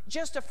time,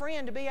 just a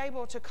friend to be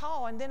able to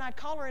call, and then I'd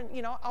call her,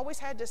 and I always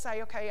had to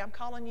say, okay, I'm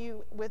calling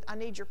you I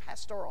need your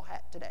pastoral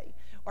hat today,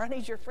 or I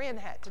need your friend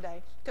hat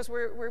today, because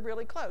we're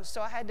really close.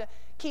 So I had to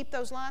keep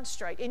those lines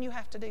straight, and you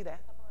have to do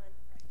that. Come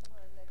on,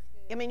 that's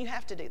good. I mean, you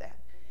have to do that.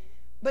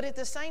 But at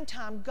the same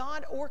time,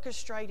 God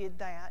orchestrated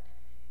that.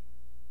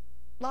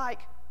 Like,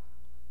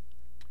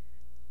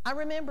 I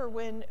remember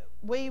when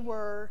we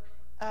were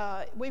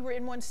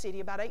in one city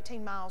about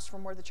 18 miles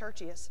from where the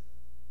church is.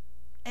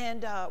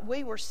 And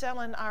we were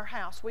selling our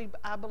house.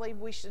 I believe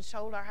we should have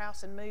sold our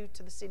house and moved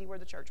to the city where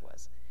the church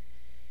was.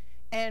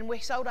 And we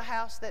sold a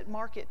house that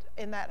market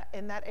in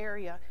that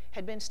area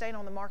had been staying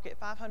on the market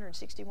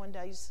 561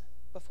 days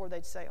before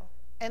they'd sell.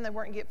 And they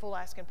weren't get full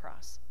asking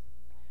price.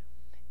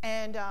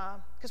 And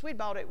because we'd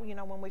bought it,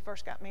 when we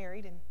first got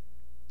married.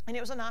 And it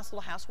was a nice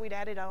little house. We'd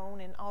added on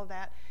and all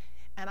that.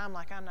 And I'm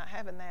like, I'm not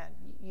having that.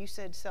 You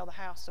said sell the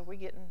house, so we're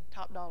getting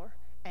top dollar.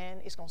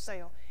 And it's going to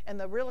sell. And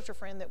the realtor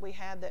friend that we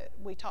had that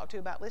we talked to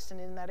about listing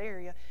in that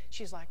area,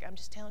 she's like, I'm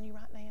just telling you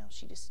right now.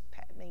 She just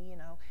patted me,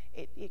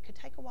 it could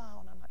take a while.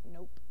 And I'm like,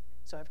 nope.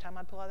 So every time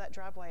I'd pull out of that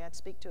driveway, I'd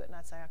speak to it and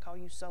I'd say, I call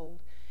you sold.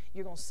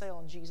 You're going to sell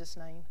in Jesus'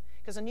 name.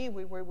 Because I knew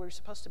we were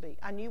supposed to be.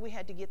 I knew we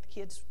had to get the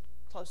kids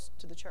close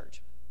to the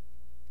church.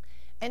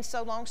 And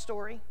so, long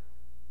story,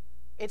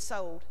 it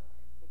sold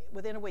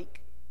within a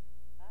week.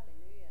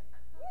 Hallelujah.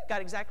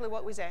 Got exactly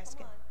what we was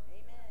asking. Come on.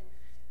 Amen.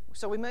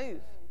 So we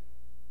moved.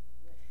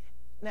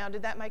 Now,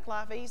 did that make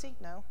life easy?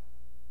 No.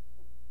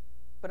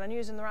 But I knew it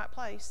was in the right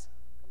place.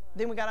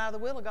 Then we got out of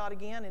the will of God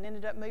again and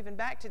ended up moving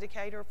back to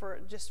Decatur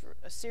for just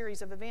a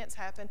series of events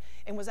happened,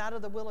 and was out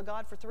of the will of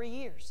God for 3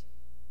 years.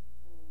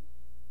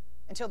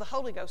 Until the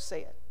Holy Ghost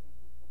said.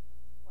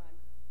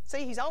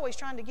 See, He's always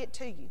trying to get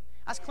to you.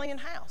 I was cleaning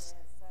house.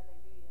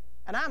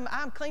 And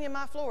I'm cleaning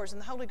my floors,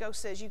 and the Holy Ghost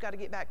says, you've got to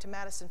get back to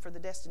Madison for the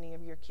destiny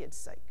of your kids'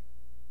 sake.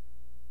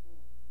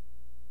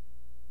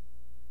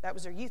 That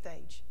was their youth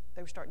age.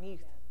 They were starting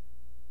youth.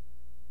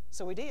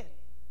 So we did.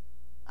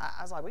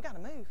 I was like, we got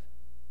to move.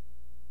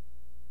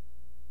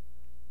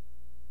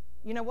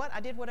 You know what? I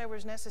did whatever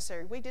was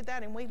necessary. We did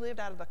that, and we lived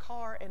out of the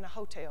car in a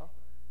hotel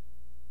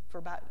for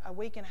about a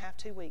week and a half,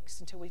 2 weeks,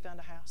 until we found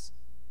a house.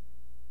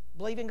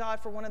 Believing God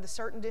for one of the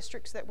certain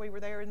districts that we were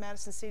there in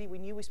Madison City. We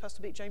knew we were supposed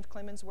to be at James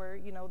Clemens, where,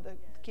 the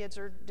kids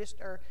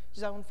are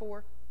zone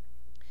 4.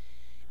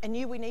 And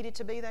knew we needed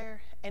to be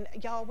there. And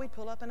y'all, we'd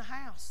pull up in a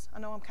house. I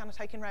know I'm kind of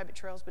taking rabbit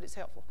trails, but it's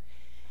helpful.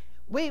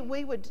 We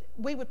would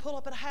pull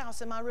up at a house,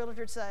 and my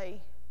realtor would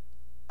say,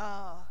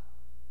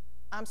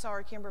 I'm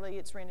sorry, Kimberley,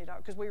 it's rented out,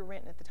 because we were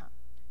renting at the time.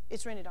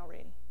 It's rented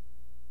already.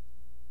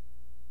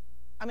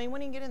 I mean, we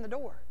didn't get in the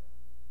door.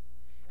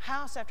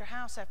 House after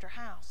house after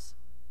house.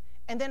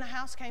 And then a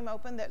house came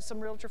open that some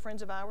realtor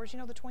friends of ours, you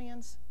know the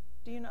twins?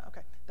 Do you know?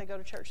 Okay, they go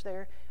to church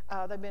there.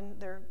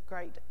 They're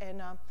great.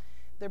 And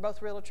they're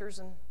both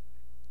realtors.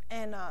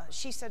 And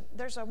she said,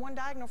 there's a one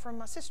diagonal from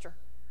my sister.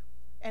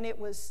 And it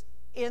was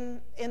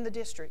in the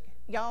district.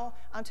 Y'all,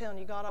 I'm telling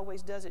you, God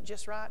always does it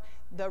just right.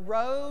 The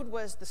road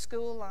was the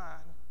school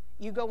line.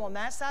 You go on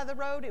that side of the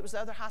road, it was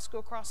the other high school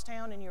across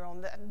town, and you're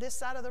on this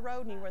side of the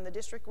road, and you were in the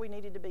district we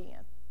needed to be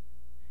in.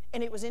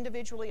 And it was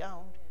individually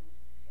owned.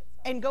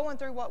 And going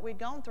through what we'd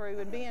gone through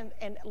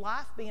and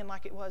life being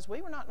like it was,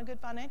 we were not in a good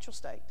financial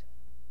state.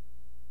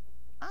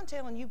 I'm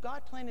telling you,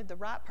 God planted the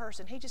right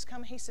person. He just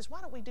come, he says,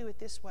 why don't we do it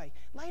this way?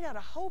 Laid out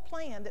a whole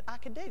plan that I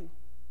could do.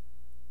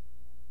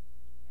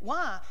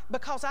 Why?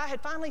 Because I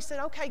had finally said,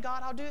 okay,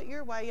 God, I'll do it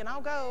your way, and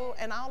I'll go,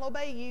 and I'll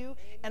obey you,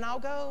 and I'll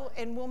go,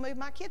 and we'll move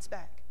my kids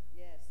back.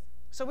 Yes.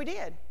 So we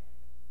did.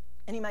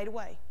 And he made a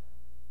way.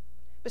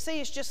 But see,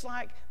 it's just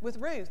like with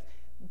Ruth.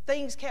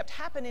 Things kept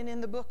happening in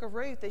the book of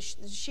Ruth as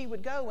she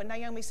would go, and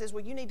Naomi says,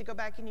 well, you need to go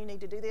back and you need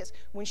to do this,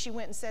 when she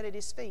went and sat at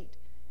his feet.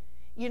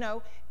 You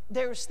know,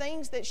 there's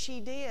things that she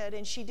did,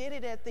 and she did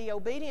it at the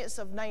obedience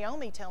of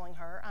Naomi telling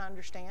her, I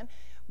understand.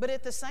 But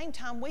at the same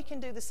time, we can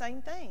do the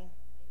same thing.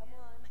 Come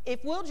on.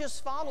 If we'll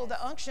just follow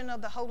the unction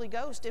of the Holy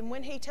Ghost, and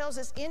when he tells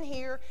us in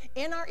here,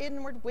 in our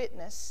inward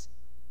witness,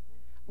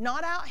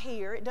 not out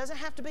here, it doesn't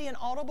have to be an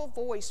audible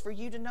voice for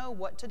you to know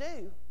what to do.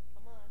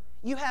 Come on.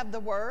 You have the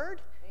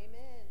Word.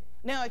 Amen.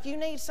 Now, if you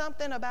need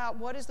something about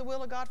what is the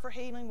will of God for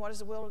healing, what is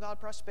the will of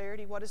God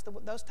prosperity, what is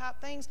those type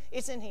things,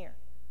 it's in here.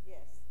 Yes.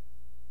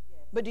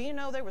 Yes. But do you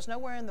know there was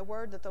nowhere in the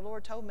Word that the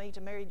Lord told me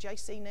to marry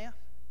J.C. Neff?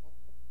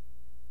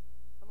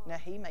 Come on. Now,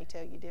 he may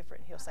tell you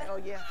different. He'll say, oh,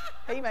 yeah.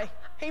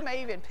 He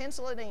may even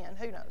pencil it in.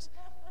 Who knows?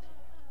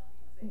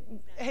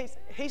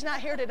 He's not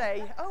here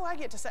today. Oh, I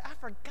get to say, I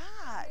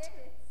forgot. Yes.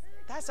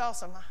 That's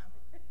awesome.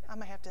 I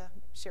may have to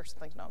share some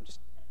things. No, I'm just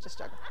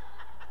joking.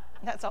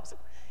 That's awesome.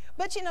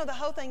 But, you know, the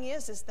whole thing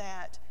is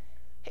that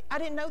I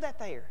didn't know that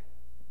there.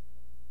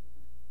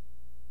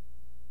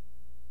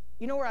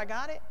 You know where I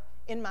got it?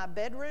 In my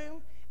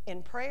bedroom,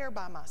 in prayer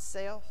by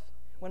myself,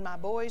 when my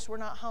boys were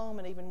not home,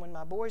 and even when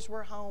my boys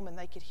were home and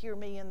they could hear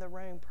me in the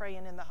room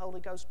praying in the Holy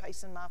Ghost,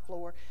 pacing my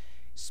floor,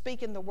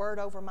 speaking the word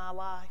over my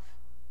life.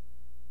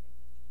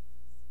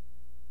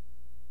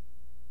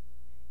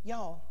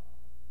 Y'all,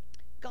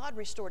 God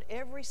restored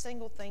every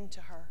single thing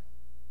to her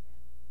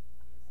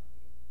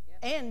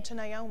and to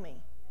Naomi.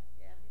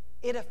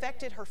 It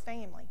affected her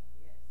family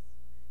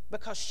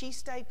because she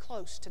stayed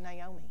close to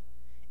Naomi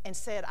and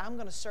said, I'm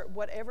going to serve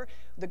whatever.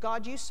 The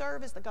God you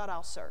serve is the God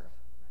I'll serve.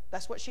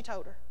 That's what she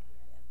told her.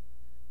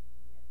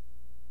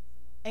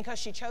 And because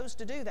she chose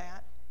to do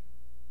that,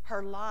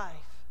 her life.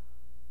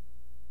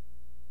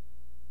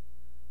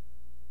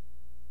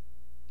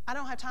 I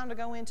don't have time to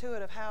go into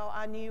it of how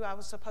I knew I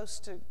was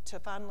supposed to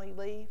finally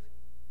leave,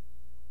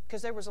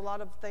 because there was a lot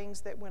of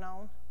things that went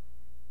on,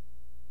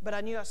 but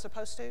I knew I was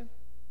supposed to.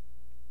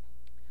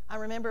 I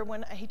remember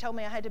when he told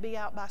me I had to be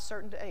out by a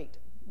certain date.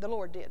 The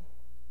Lord did.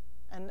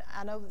 And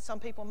I know that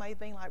some people may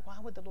be like, why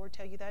would the Lord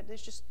tell you that?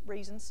 There's just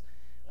reasons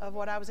of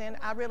what I was in.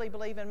 I really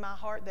believe in my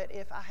heart that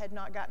if I had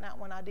not gotten out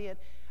when I did,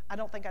 I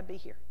don't think I'd be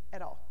here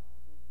at all.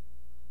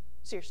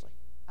 Seriously.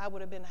 I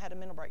would have had a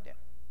mental breakdown.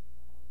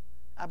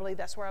 I believe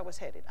that's where I was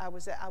headed. I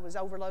was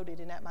overloaded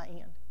and at my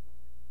end.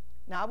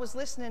 Now, I was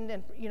listening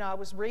and, I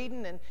was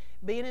reading and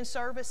being in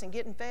service and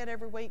getting fed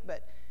every week,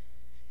 but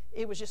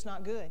it was just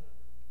not good.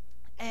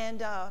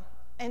 And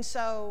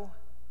so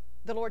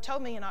the Lord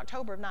told me in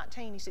October of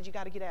 19, he said, you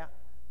got to get out.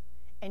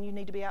 And you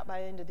need to be out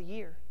by the end of the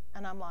year.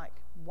 And I'm like,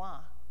 why?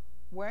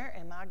 Where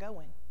am I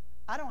going?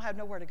 I don't have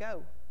nowhere to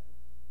go.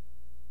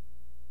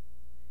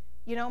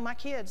 My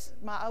kids,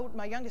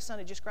 my youngest son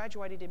had just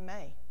graduated in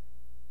May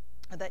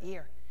of that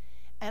year.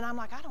 And I'm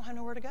like, I don't have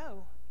nowhere to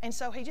go. And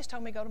so he just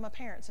told me to go to my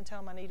parents and tell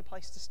them I need a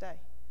place to stay.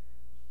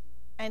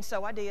 And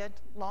so I did.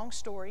 Long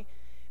story.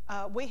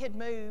 We had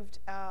moved,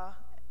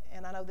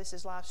 and I know this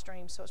is live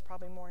stream, so it's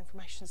probably more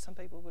information some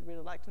people would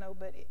really like to know,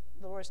 but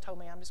the Lord has told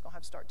me I'm just going to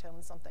have to start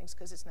telling some things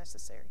because it's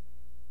necessary.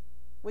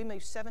 We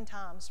moved 7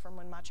 times from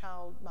when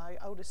my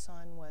oldest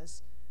son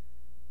was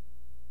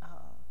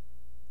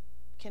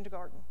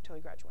kindergarten till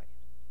he graduated.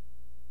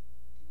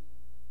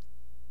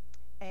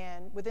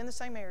 And within the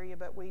same area,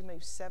 but we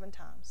moved 7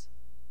 times.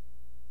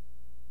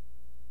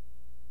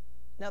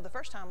 Now, the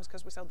first time was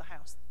because we sold the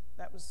house.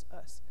 That was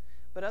us.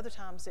 But other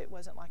times, it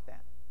wasn't like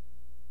that.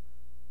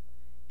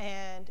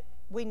 And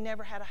we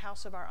never had a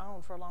house of our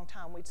own for a long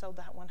time. We'd sold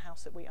that one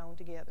house that we owned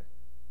together.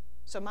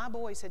 So my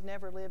boys had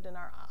never lived in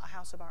a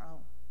house of our own.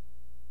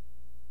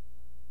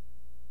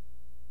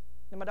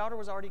 And my daughter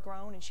was already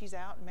grown, and she's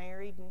out and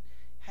married and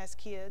has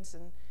kids.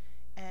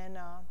 And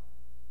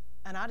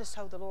I just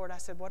told the Lord, I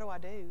said, what do I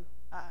do?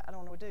 I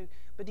don't know what to do.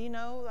 But do you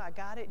know, I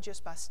got it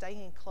just by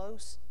staying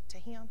close to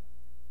Him,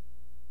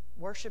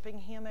 worshiping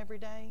Him every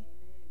day,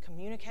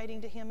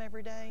 communicating to Him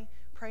every day,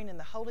 praying in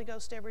the Holy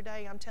Ghost every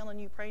day. I'm telling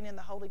you, praying in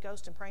the Holy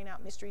Ghost and praying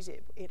out mysteries,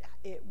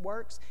 it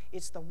works.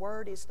 It's the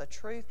Word. It's the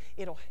truth.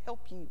 It'll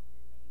help you.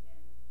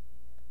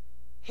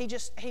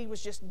 He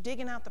was just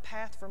digging out the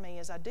path for me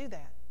as I do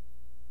that.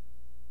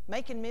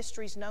 Making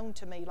mysteries known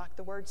to me, like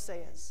the word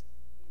says.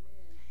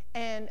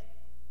 And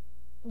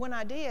when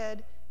I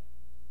did,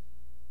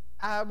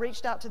 I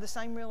reached out to the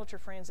same realtor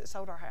friends that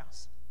sold our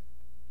house.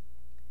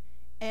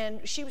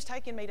 And she was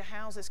taking me to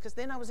houses, because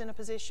then I was in a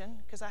position,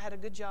 because I had a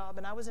good job,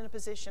 and I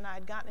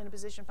had gotten in a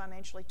position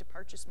financially to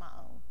purchase my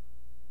own.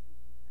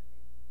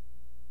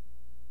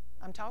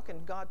 I'm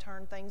talking, God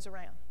turned things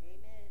around.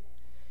 Amen.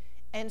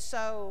 And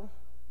so,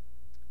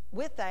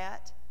 with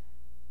that,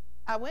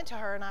 I went to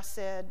her and I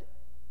said,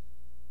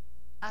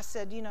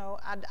 you know,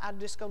 I'd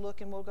just go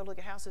look, and we'll go look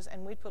at houses,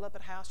 and we'd pull up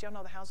at a house. Y'all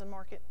know the housing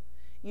market.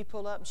 You'd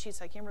pull up, and she'd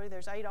say, Kimberley,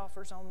 there's 8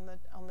 offers on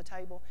the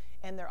table,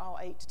 and they're all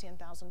 $8,000 to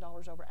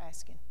 $10,000 over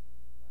asking.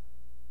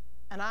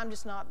 And I'm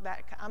just not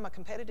that. I'm a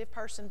competitive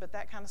person, but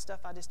that kind of stuff,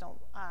 I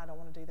don't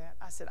want to do that.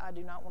 I said, I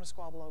do not want to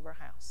squabble over a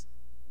house.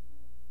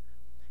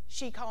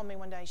 She called me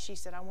one day. She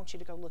said, I want you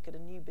to go look at a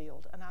new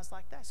build. And I was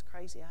like, that's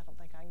crazy. I don't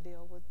think I can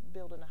deal with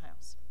building a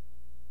house.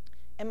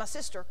 And my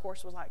sister, of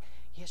course, was like,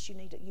 yes, you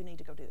need to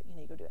go do it. You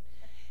need to go do it.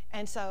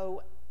 And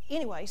so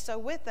anyway, so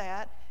with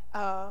that,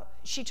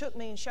 she took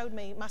me and showed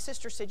me. My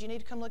sister said, you need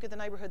to come look at the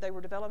neighborhood. They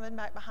were developing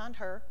back behind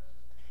her,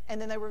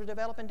 and then they were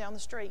developing down the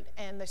street,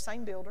 and the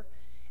same builder.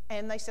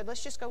 And they said,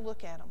 let's just go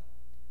look at them.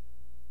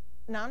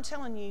 Now, I'm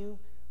telling you,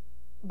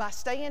 by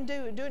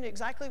doing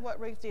exactly what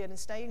Ruth did and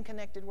staying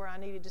connected where I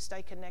needed to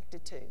stay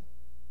connected to,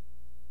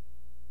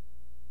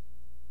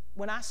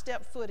 when I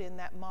stepped foot in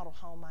that model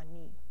home, I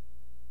knew.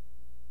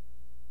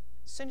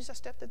 As soon as I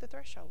stepped through the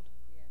threshold,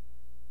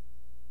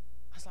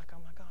 I was like, oh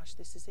my gosh,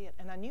 this is it.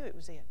 And I knew it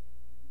was it.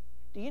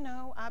 Do you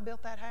know I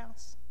built that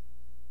house?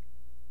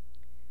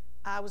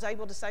 I was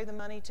able to save the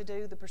money to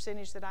do the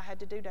percentage that I had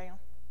to do down.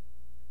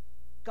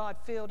 God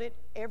filled it.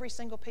 Every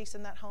single piece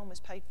in that home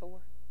is paid for.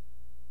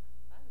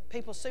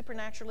 People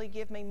supernaturally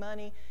give me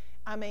money.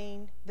 I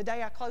mean, the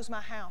day I closed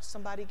my house,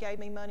 somebody gave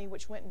me money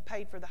which went and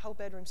paid for the whole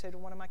bedroom suite of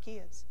one of my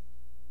kids.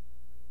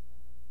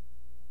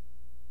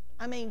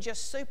 I mean,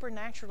 just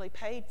supernaturally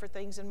paid for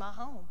things in my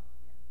home.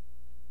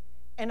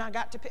 And I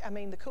got to pick,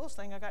 the coolest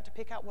thing, I got to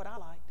pick out what I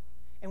liked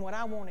and what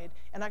I wanted.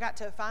 And I got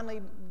to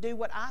finally do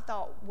what I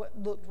thought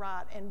looked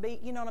right and be,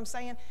 you know what I'm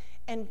saying?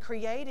 And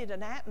created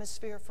an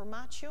atmosphere for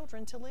my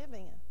children to live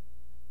in.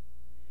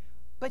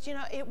 But you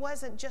know, it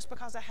wasn't just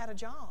because I had a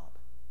job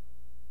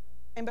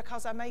and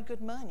because I made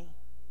good money.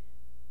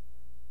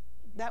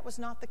 That was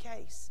not the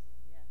case.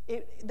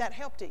 That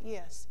helped it,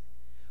 yes.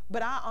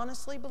 But I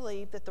honestly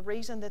believe that the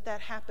reason that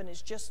happened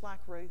is just like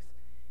Ruth.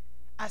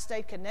 I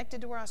stayed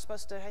connected to where I was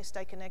supposed to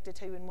stay connected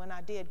to, and when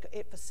I did,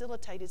 it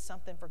facilitated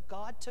something for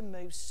God to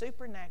move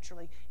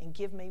supernaturally and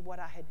give me what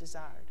I had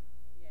desired.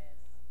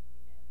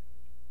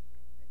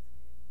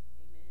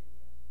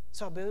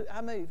 So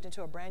I moved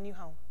into a brand new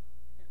home.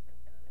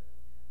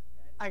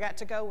 I got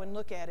to go and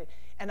look at it.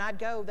 And I'd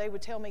go, they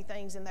would tell me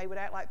things, and they would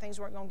act like things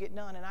weren't going to get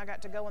done. And I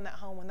got to go in that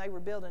home when they were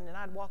building, and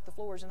I'd walk the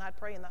floors, and I'd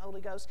pray in the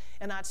Holy Ghost,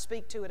 and I'd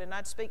speak to it, and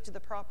I'd speak to the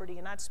property,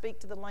 and I'd speak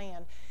to the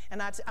land.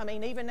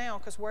 And even now,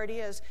 because where it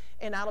is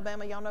in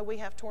Alabama, y'all know we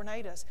have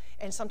tornadoes.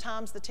 And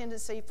sometimes the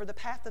tendency for the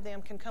path of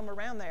them can come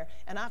around there.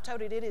 And I've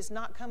told it is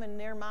not coming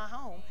near my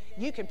home.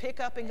 You can pick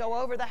up and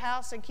go over the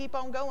house and keep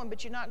on going,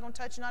 but you're not going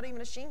to touch not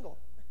even a shingle.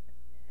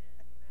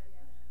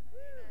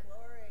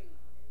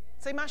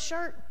 See, my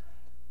shirt,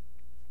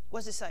 what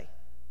does it say?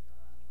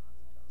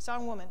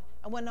 Song woman.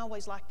 I wasn't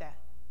always like that.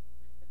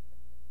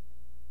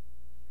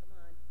 Come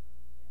on.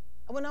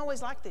 I wasn't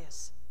always like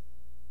this.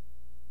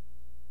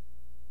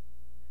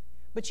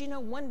 But you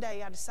know, one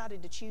day I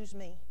decided to choose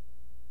me.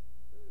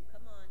 Ooh,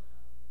 come on.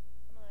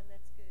 Come on,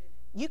 that's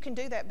good. You can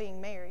do that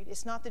being married.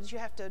 It's not that you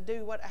have to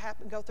do what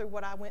happened, go through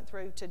what I went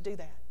through to do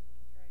that.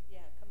 Right. Yeah,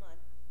 come on.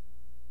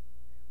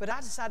 But I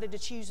decided to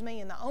choose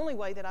me, and the only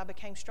way that I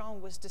became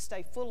strong was to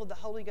stay full of the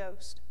Holy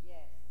Ghost. Yes.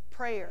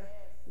 Prayer,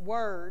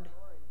 word.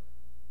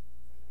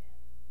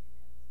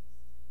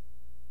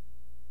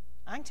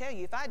 I can tell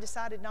you, if I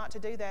decided not to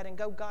do that and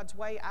go God's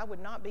way, I would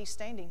not be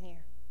standing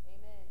here.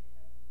 Amen.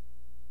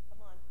 Come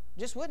on.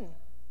 Just wouldn't.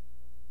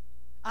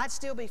 I'd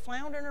still be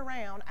floundering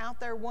around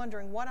out there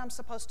wondering what I'm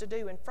supposed to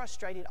do and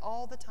frustrated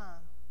all the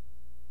time.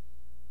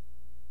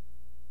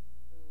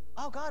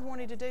 All God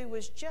wanted to do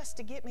was just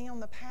to get me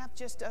on the path,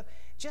 just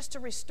to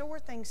restore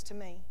things to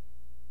me.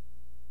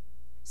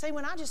 See,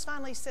 when I just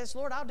finally says,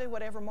 Lord, I'll do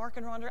whatever, Mark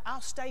and Rhonda, I'll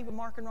stay with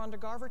Mark and Rhonda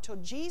Garver till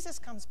Jesus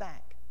comes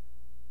back.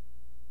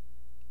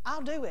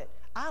 I'll do it.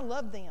 I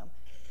love them.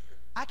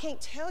 I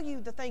can't tell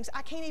you the things,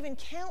 I can't even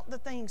count the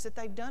things that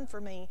they've done for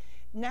me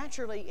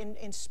naturally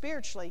and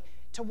spiritually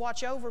to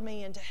watch over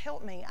me and to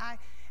help me.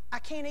 I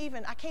can't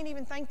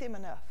even thank them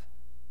enough.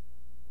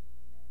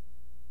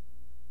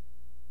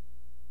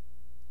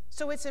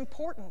 So it's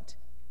important,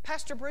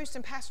 Pastor Bruce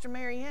and Pastor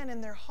Marianne, in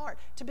their heart,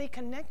 to be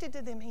connected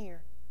to them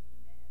here.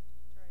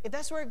 If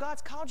that's where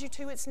God's called you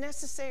to, it's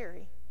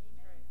necessary.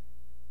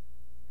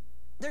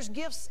 There's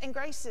gifts and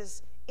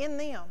graces in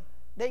them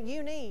that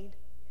you need.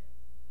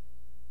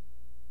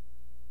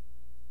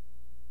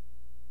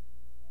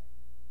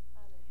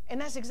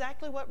 And that's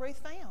exactly what Ruth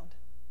found.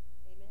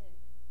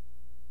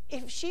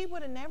 If she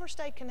would have never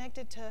stayed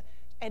connected to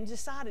and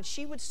decided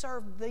she would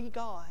serve the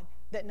God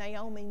that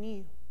Naomi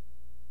knew,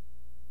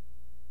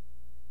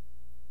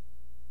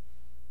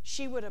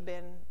 she would have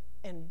been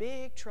in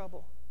big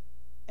trouble.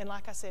 And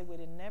like I said, we'd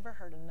have never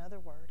heard another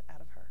word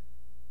out of her.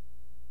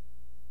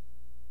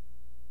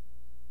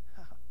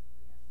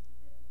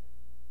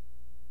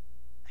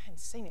 I hadn't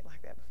seen it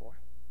like that before.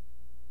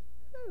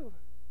 Ooh.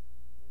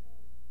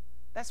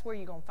 That's where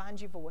you're going to find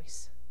your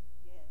voice.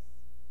 Yes.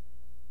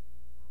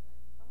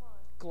 Come on.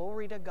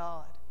 Glory to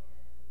God.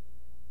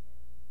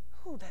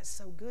 Oh, that's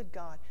so good,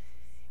 God.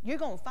 You're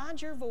going to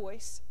find your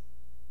voice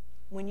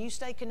when you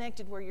stay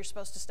connected where you're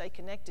supposed to stay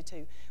connected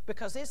to,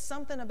 because it's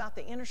something about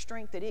the inner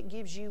strength that it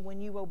gives you when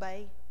you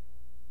obey.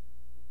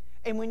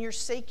 And when you're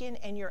seeking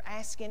and you're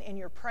asking and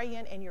you're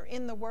praying and you're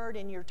in the Word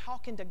and you're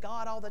talking to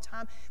God all the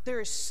time, there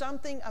is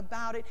something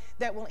about it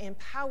that will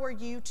empower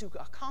you to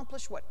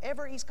accomplish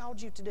whatever He's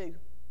called you to do.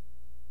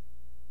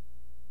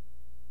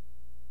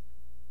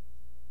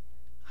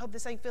 I hope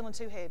this ain't feeling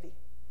too heavy.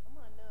 Come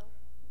on, no.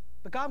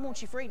 But God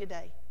wants you free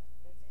today.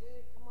 That's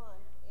good. Come on.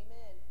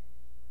 Amen.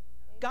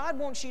 God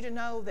wants you to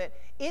know that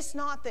it's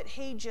not that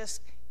He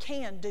just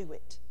can do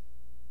it.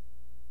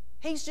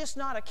 He's just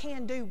not a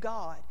can-do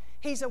God.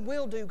 He's a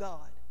will-do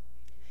God.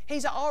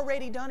 He's a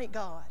already done it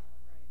God.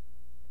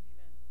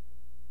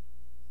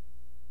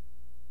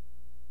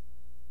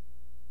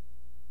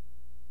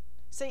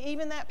 See,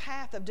 even that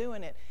path of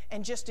doing it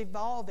and just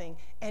evolving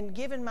and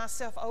giving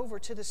myself over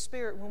to the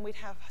Spirit when we'd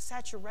have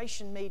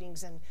saturation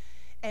meetings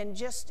and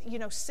just,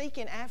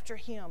 seeking after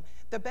Him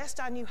the best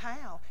I knew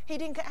how. He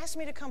didn't ask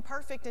me to come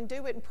perfect and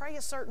do it and pray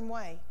a certain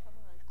way.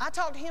 I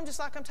talked to Him just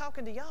like I'm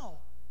talking to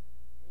y'all.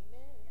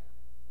 Amen.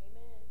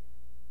 Amen.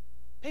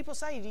 People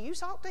say, do you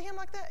talk to Him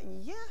like that?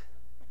 Yeah,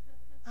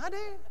 I do.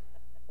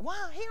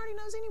 Why? He already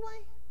knows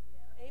anyway.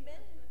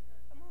 Amen.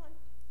 Come on.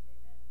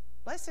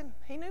 Bless Him.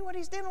 He knew what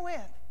He's dealing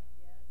with.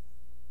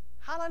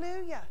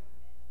 Hallelujah.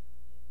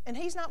 And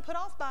He's not put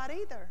off by it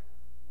either.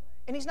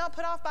 And He's not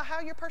put off by how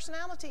your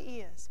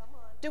personality is.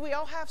 Do we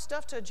all have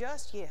stuff to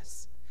adjust?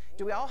 Yes.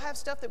 Do we all have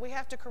stuff that we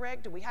have to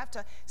correct? Do we have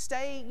to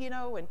stay,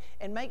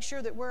 and make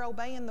sure that we're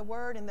obeying the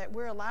Word and that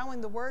we're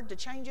allowing the Word to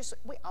change us?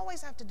 We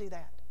always have to do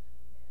that.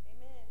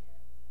 Amen.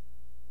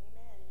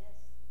 Amen. Yes.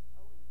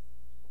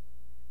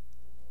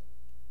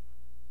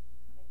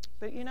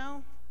 Always.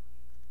 Amen.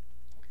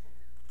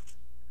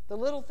 But the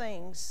little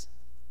things,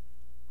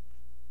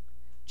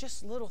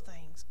 just little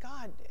things.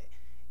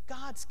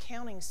 God's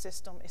counting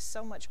system is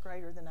so much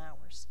greater than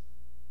ours.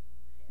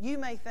 You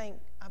may think,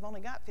 I've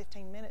only got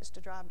 15 minutes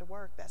to drive to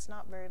work. That's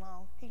not very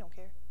long. He don't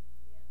care.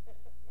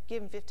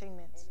 Give Him 15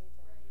 minutes.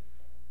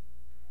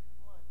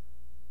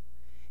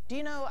 Do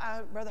you know,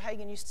 Brother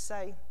Hagin used to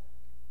say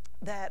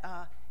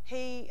that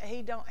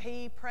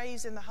he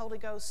prays in the Holy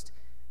Ghost.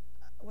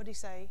 What did he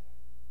say?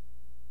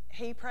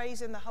 He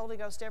prays in the Holy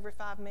Ghost every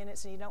 5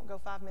 minutes, and you don't go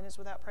 5 minutes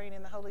without praying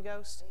in the Holy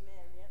Ghost.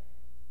 Amen. Yep.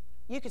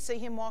 You could see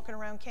him walking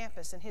around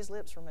campus, and his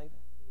lips were moving.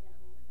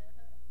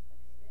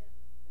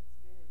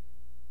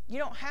 You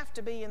don't have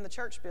to be in the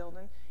church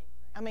building.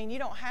 I mean, you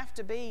don't have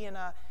to be in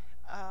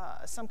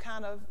some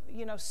kind of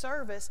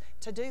service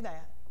to do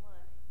that.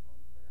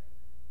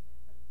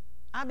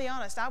 I'll be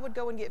honest. I would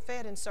go and get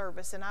fed in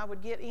service, and I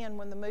would get in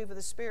when the move of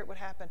the Spirit would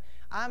happen.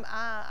 I'm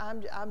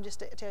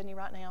just telling you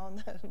right now,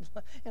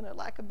 in a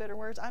lack of better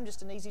words, I'm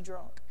just an easy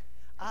drunk.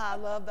 I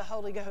love the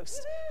Holy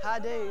Ghost. I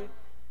do.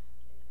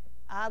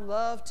 I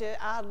love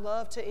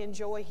to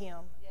enjoy Him.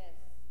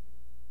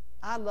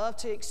 I love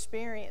to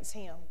experience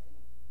Him.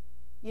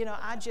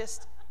 I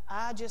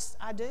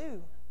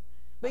do.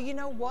 But you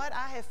know what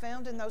I have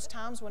found in those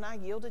times when I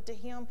yielded to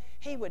Him?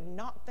 He would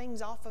knock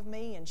things off of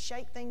me and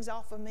shake things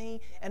off of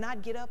me, and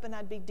I'd get up and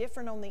I'd be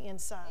different on the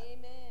inside.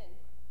 Amen.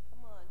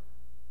 Come on.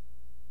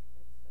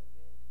 That's so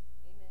good.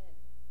 Amen.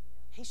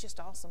 He's just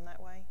awesome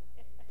that way.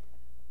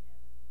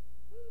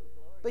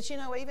 But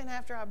even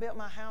after I built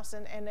my house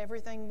and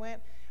everything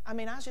went, I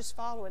was just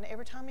following.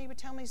 Every time He would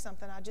tell me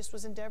something, I just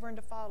was endeavoring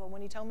to follow.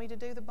 When He told me to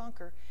do the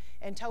bunker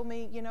and told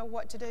me,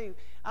 what to do.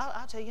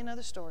 I'll tell you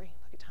another story.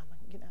 Look at time.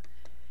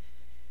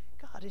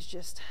 God is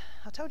just,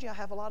 I told you I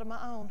have a lot of my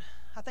own.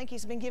 I think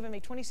He's been giving me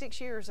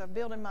 26 years of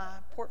building my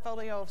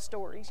portfolio of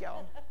stories,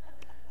 y'all.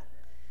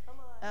 Come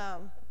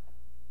on.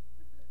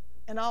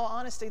 In all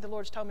honesty, the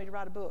Lord's told me to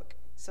write a book,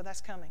 so that's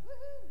coming.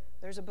 Woo-hoo.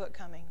 There's a book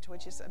coming,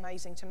 which is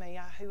amazing to me.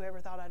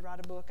 Whoever thought I'd write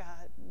a book,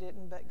 I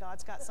didn't, but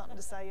God's got something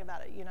to say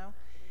about it,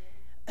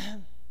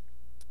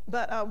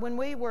 But when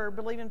we were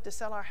believing to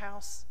sell our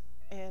house,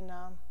 and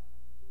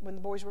when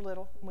the boys were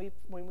little,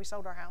 when we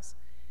sold our house,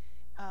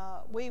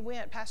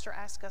 Pastor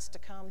asked us to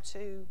come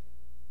to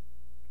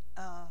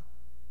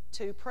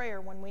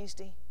prayer one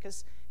Wednesday,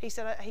 because he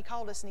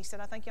called us and he said,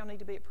 I think y'all need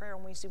to be at prayer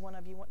on Wednesday. One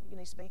of you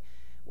needs to be.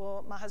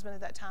 Well, my husband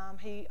at that time,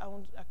 he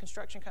owned a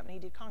construction company. He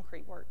did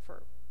concrete work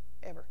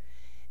forever.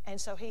 And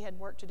so he had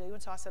work to do,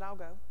 and so I said, I'll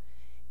go.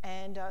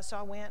 And so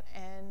I went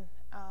and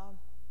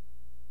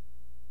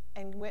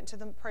went to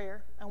the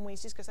prayer on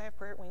Wednesdays, because I have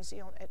prayer at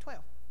Wednesday at 12.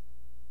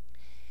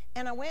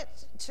 And I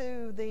went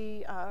to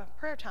the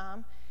prayer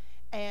time,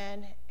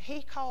 And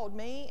he called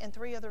me and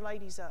 3 other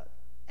ladies up.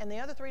 And the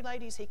other 3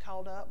 ladies he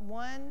called up,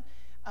 one,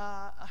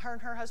 her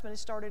and her husband had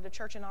started a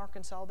church in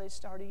Arkansas. They'd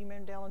started, you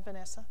remember Dale and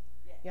Vanessa?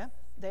 Yes. Yeah.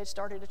 They had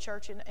started a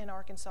church in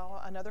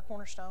Arkansas, another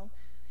Cornerstone.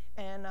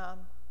 And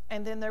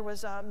then there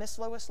was Miss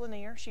Lois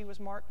Lanier. She was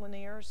Mark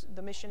Lanier's,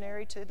 the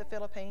missionary to the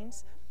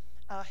Philippines,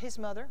 his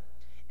mother.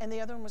 And the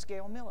other one was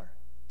Gail Miller,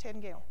 Ted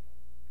and Gail.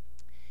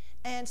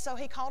 And so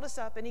he called us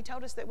up and he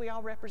told us that we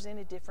all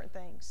represented different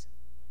things.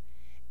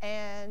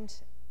 And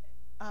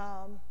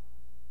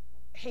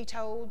he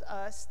told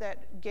us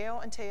that Gail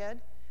and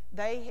Ted,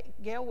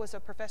 Gail was a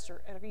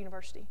professor at a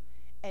university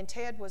and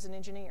Ted was an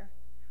engineer.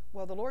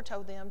 Well, the Lord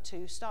told them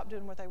to stop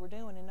doing what they were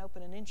doing and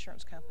open an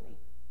insurance company.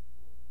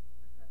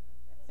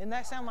 Doesn't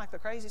that sound like the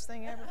craziest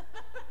thing ever?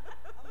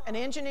 An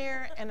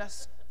engineer and a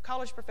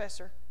college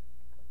professor.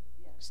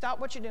 Stop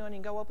what you're doing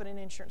and go open an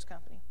insurance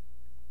company.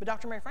 But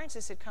Dr. Mary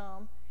Frances had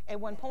come at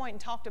one point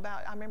and talked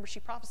about, I remember she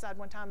prophesied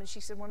one time and she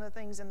said one of the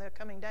things in the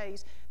coming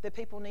days that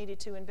people needed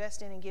to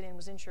invest in and get in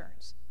was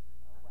insurance.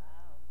 Oh, wow.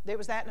 There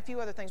was that and a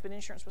few other things, but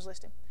insurance was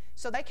listed.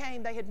 So they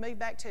came, they had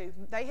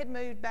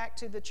moved back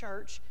to the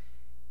church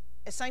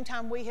at the same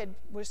time we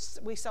were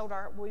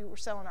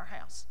selling our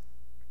house.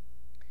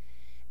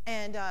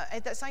 And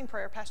at that same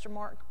prayer, Pastor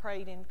Mark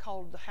prayed and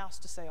called the house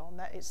to sell, and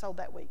it sold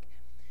that week.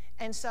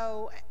 And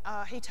so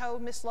he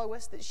told Miss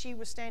Lois that she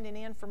was standing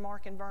in for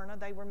Mark and Verna.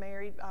 They were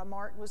married.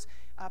 Mark was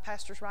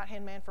Pastor's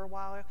right-hand man for a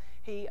while.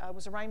 He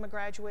was a Rhema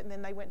graduate, and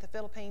then they went to the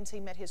Philippines. He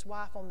met his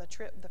wife on the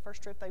trip, the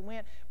first trip they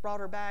went, brought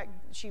her back.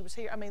 She was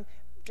here. I mean,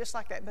 just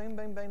like that, boom,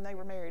 boom, boom, they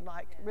were married,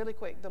 like really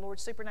quick. The Lord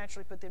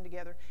supernaturally put them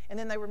together. And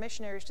then they were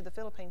missionaries to the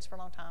Philippines for a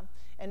long time.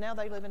 And now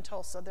they live in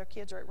Tulsa. Their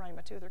kids are at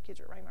Rhema. 2 of their kids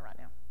are at Rhema right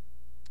now.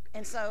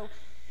 And so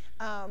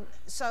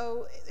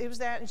it was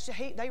that, and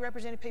they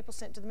represented people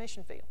sent to the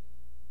mission field.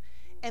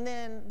 And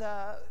then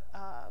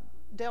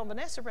Dale and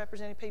Vanessa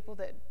represented people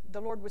that the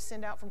Lord would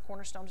send out from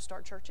Cornerstone to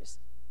start churches.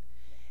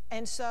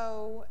 And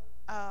so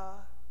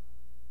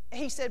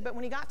he said, but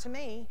when he got to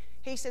me,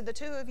 he said, the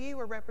 2 of you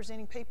are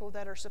representing people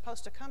that are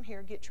supposed to come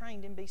here, get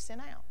trained, and be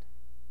sent out.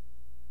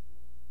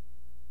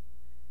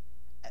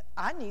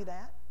 I knew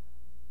that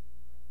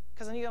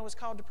because I knew I was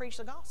called to preach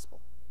the gospel,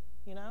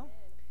 you know.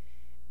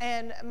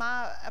 And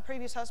my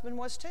previous husband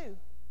was too,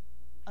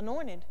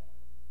 anointed,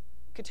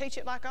 could teach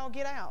it like I'll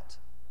get out,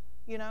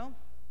 you know.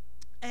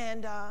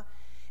 And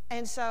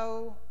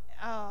so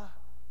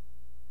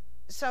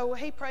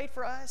he prayed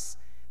for us,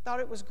 thought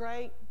it was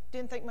great,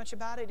 didn't think much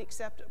about it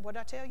except, what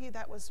I tell you,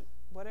 that was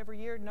whatever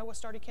year Noah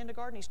started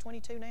kindergarten. He's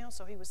 22 now,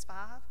 so he was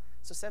 5,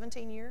 so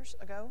 17 years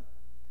ago.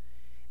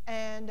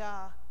 And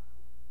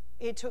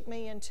it took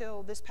me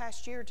until this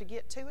past year to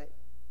get to it.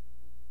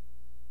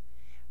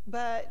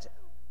 But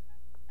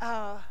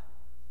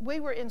we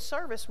were in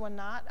service one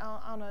night,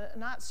 on a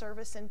night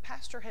service, and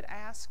Pastor had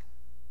asked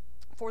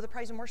for the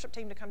praise and worship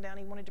team to come down.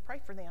 He wanted to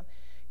pray for them.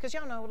 Because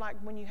y'all know, like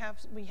when you have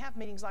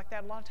meetings like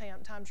that, a lot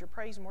of times your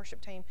praise and worship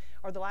team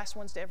are the last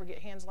ones to ever get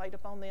hands laid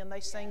upon them.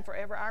 They sing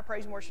forever. Our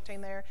praise and worship team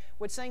there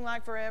would sing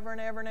like forever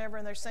and ever and ever,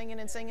 and they're singing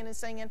and singing and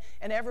singing,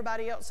 and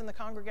everybody else in the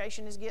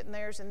congregation is getting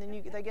theirs, and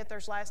then they get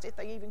theirs last if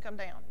they even come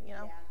down, you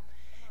know.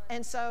 Yeah.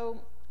 And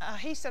so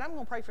he said, I'm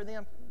going to pray for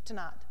them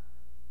tonight.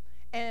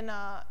 And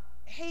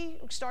he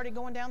started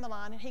going down the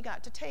line, and he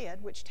got to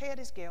Ted, which Ted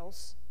is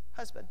Gail's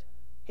husband.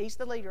 He's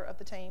the leader of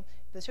the team.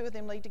 The 2 of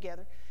them lead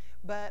together.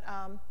 But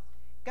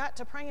got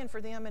to praying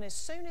for them, and as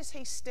soon as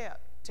he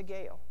stepped to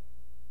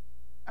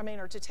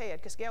to Ted,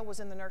 because Gail was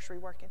in the nursery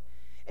working.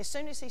 As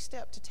soon as he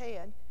stepped to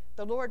Ted,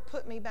 the Lord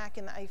put me back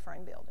in the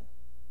A-frame building.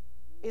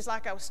 It's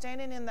like I was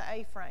standing in the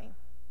A-frame.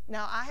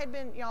 Now,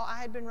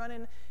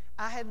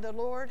 the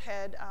Lord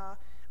had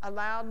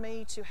allowed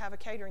me to have a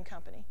catering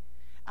company.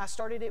 I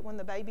started it when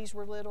the babies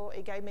were little.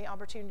 It gave me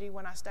opportunity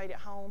when I stayed at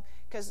home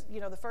because,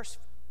 you know, the first,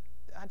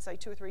 I'd say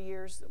 2 or 3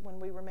 years when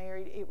we were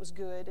married, it was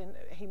good and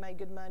he made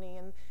good money,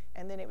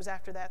 and then it was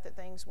after that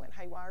things went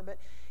haywire. But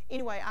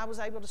anyway, I was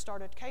able to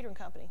start a catering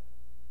company,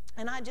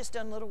 and I'd just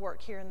done little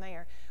work here and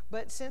there.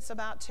 But since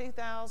about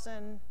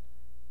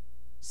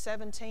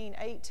 2017,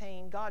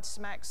 18, God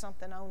smacked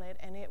something on it,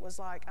 and it was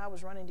like I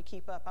was running to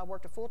keep up. I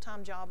worked a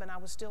full-time job, and I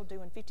was still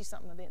doing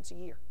 50-something events a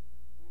year.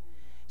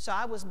 So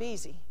I was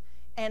busy.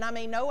 And I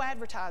mean, no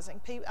advertising.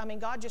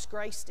 God just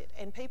graced it.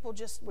 And people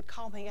just would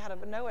call me out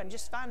of nowhere and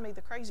just find me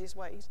the craziest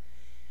ways.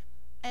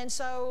 And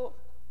so,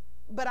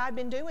 but I'd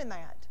been doing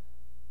that.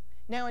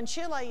 Now in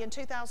Chile in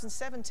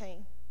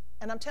 2017,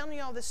 and I'm telling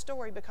you all this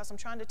story because I'm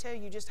trying to tell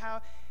you just how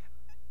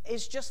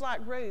it's just like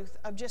Ruth,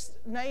 of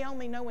just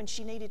Naomi knowing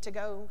she needed to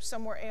go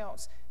somewhere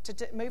else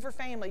to move her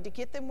family, to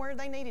get them where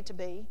they needed to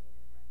be.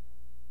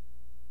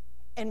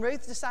 And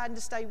Ruth decided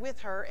to stay with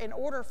her in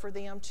order for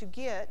them to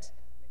get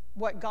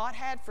what God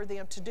had for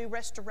them to do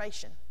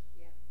restoration.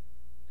 Yeah.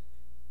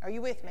 Are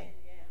you with me?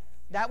 Yes.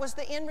 That was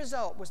the end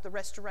result, was the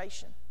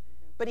restoration.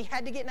 Mm-hmm. But he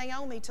had to get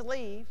Naomi to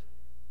leave,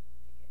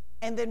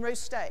 and then Ruth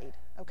stayed,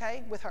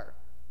 okay, with her.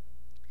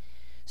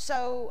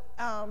 So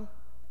I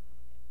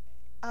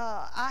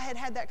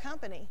had that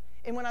company,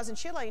 And when I was in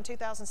Chile in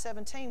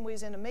 2017, we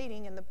was in a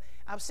meeting, and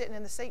I was sitting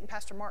in the seat, and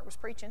Pastor Mark was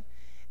preaching,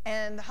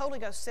 and the Holy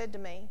Ghost said to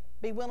me,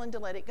 be willing to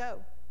let it go.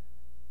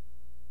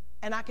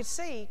 And I could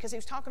see, because he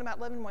was talking about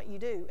loving what you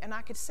do, and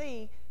I could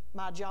see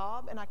my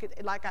job, and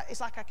it's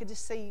like I could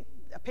just see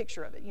a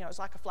picture of it. You know, it's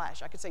like a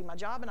flash. I could see my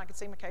job, and I could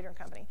see my catering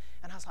company.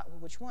 And I was like, well,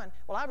 which one?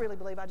 Well, I really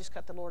believe I just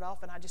cut the Lord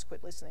off, and I just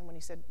quit listening when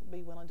he said,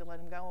 be willing to let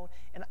him go.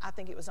 And I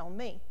think it was on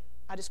me.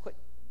 I just quit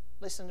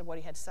listening to what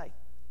he had to say.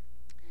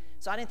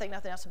 So I didn't think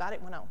nothing else about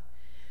it and went on.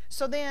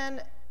 So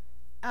then,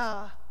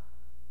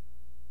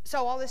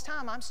 so all this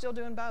time, I'm still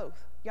doing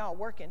both. Y'all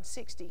working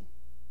 60,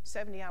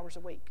 70 hours a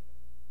week.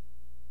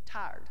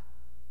 Tired.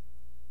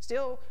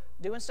 Still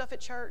doing stuff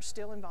at church,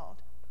 still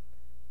involved.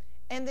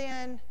 And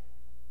then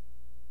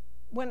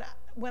when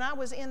I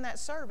was in that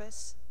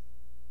service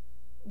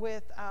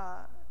with,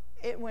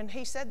 when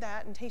he said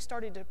that and he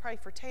started to pray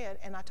for Ted,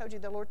 and I told you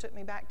the Lord took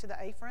me back to the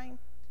A-frame,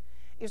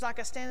 it was like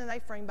I stand in the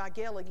A-frame by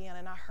Gail again,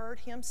 and I heard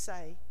him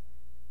say,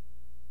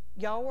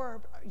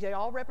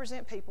 y'all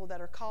represent people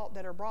that are called,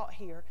 that are brought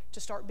here to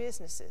start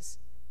businesses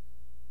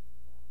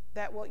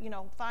that will,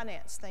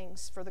 finance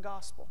things for the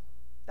gospel.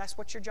 That's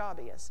what your job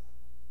is.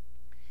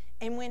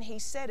 And when he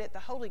said it, the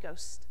Holy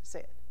Ghost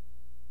said,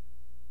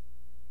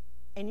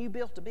 and you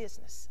built a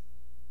business.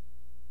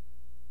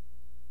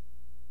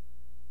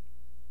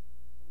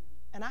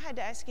 And I had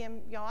to ask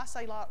him, I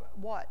say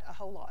a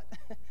whole lot.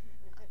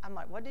 I'm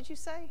like, what did you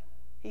say?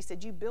 He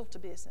said, you built a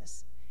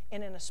business.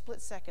 And in a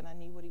split second, I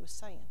knew what he was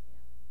saying.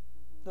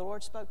 The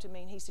Lord spoke to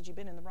me, and he said, you've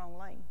been in the wrong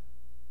lane.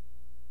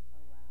 Oh,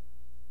 wow.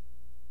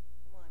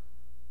 Come on.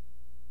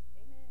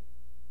 Amen.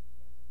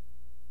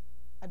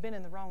 I'd been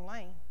in the wrong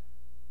lane.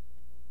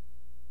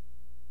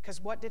 Because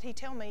what did he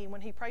tell me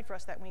when he prayed for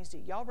us that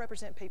Wednesday? Y'all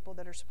represent people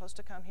that are supposed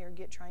to come here,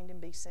 get trained,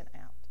 and be sent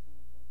out.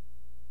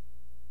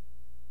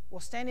 Well,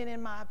 standing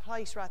in my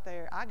place right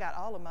there, I got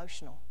all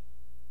emotional.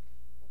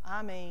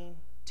 I mean,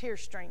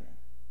 tears streaming.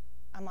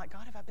 I'm like,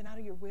 God, have I been out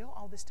of your will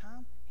all this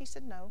time? He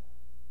said, no.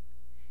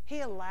 He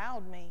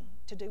allowed me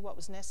to do what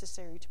was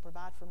necessary to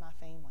provide for my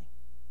family.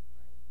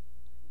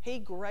 He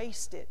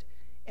graced it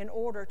in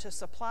order to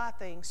supply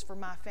things for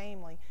my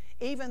family.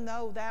 Even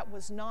though that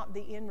was not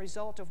the end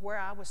result of where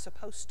I was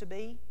supposed to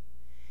be,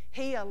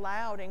 he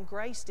allowed and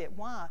graced it.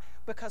 Why?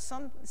 Because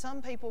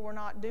some people were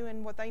not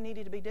doing what they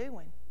needed to be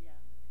doing. Yeah.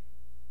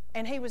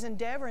 And he was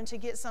endeavoring to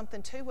get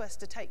something to us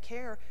to take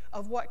care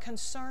of what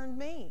concerned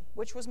me,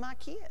 which was my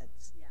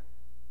kids. Yeah.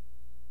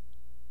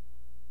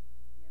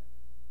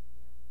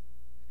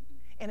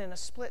 And in a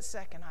split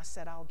second, I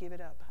said, I'll give it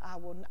up. I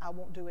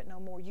won't do it no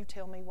more. You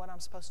tell me what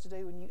I'm supposed to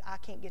do, and I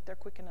can't get there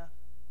quick enough.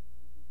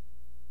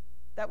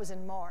 That was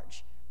in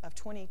March of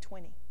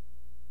 2020.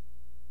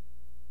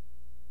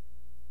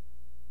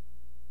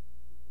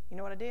 You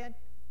know what I did?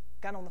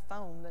 Got on the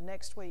phone the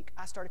next week.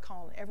 I started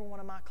calling every one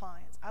of my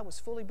clients. I was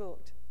fully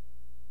booked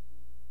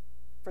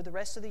for the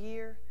rest of the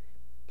year,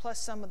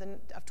 plus some of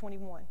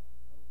 21.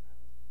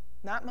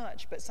 Not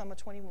much, but some of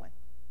 21.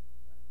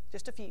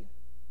 Just a few.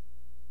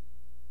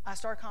 I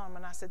started calling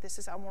them, and I said,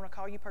 I want to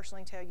call you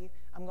personally and tell you,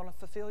 I'm going to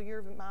fulfill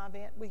my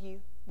event with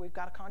you. We've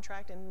got a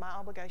contract and my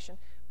obligation,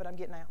 but I'm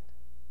getting out.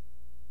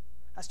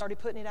 I started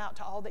putting it out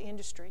to all the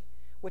industry,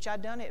 which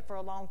I'd done it for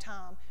a long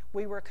time.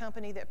 We were a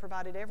company that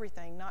provided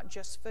everything, not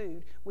just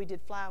food. We did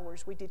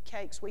flowers, we did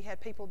cakes. We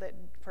had people that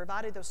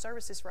provided those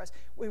services for us.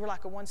 We were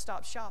like a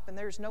one-stop shop, and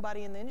there's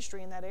nobody in the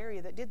industry in that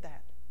area that did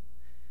that.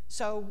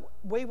 So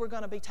we were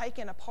going to be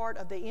taking a part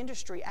of the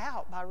industry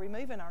out by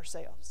removing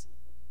ourselves.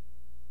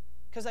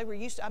 Because they were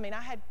used to,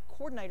 I had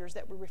coordinators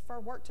that would refer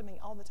work to me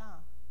all the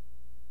time.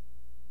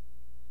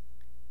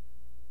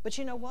 But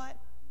you know what?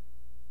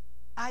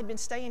 I had been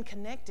staying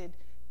connected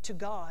to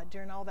God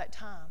during all that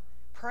time,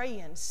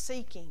 praying,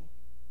 seeking,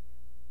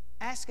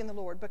 asking the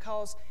Lord,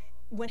 because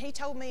when he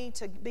told me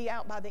to be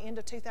out by the end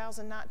of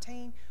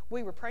 2019,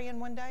 we were praying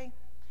one day,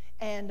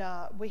 and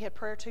we had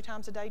prayer 2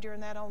 times a day during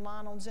that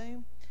online on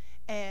Zoom.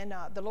 And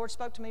the Lord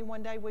spoke to me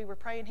one day. We were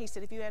praying. He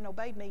said, if you hadn't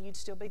obeyed me, you'd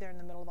still be there in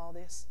the middle of all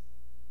this.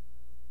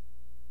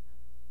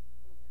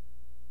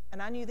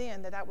 And I knew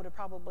then that I would have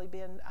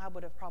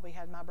probably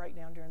had my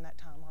breakdown during that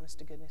time, honest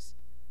to goodness.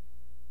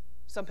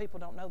 Some people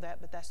don't know that,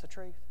 but that's the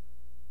truth.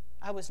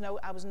 I was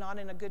not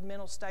in a good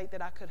mental state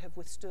that I could have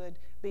withstood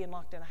being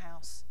locked in a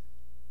house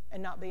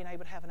and not being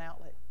able to have an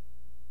outlet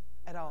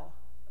at all.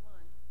 Come on.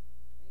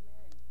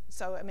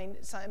 Amen.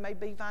 So, it may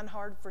be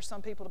hard for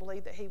some people to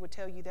believe that he would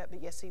tell you that,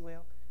 but yes, he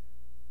will.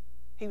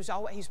 He was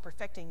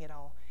perfecting it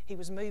all. He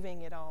was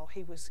moving it all.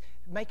 He was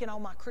making all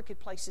my crooked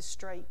places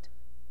straight.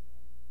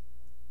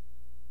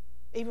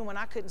 Even when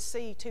I couldn't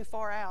see too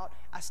far out,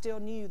 I still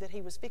knew that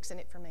he was fixing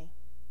it for me.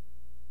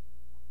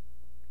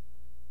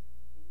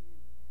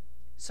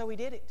 So he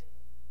did it.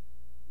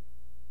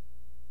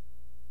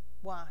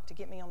 Why? To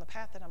get me on the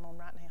path that I'm on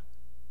right now.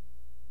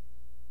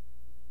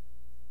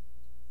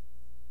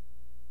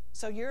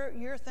 So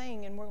your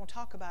thing, and we're going to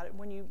talk about it,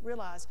 when you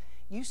realize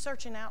you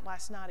searching out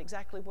last night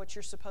exactly what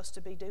you're supposed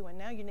to be doing,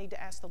 now you need to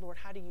ask the Lord,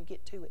 how do you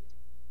get to it?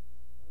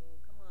 Oh,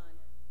 come on.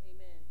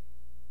 Amen.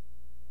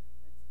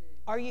 That's good.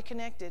 Are you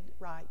connected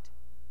right?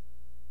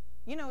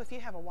 You know, if you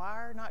have a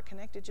wire not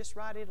connected just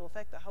right, it'll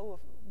affect the whole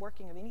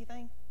working of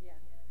anything. Yeah.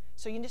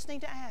 So you just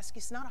need to ask.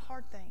 It's not a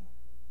hard thing.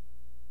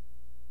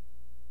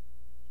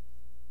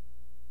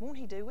 Won't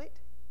he do it?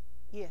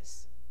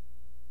 Yes.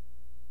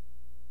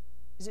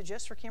 Is it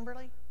just for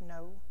Kimberley?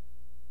 No.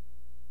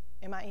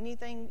 Am I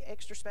anything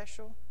extra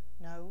special?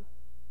 No.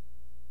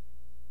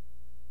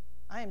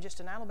 I am just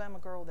an Alabama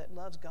girl that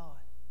loves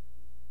God,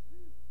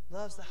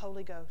 loves the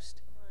Holy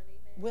Ghost,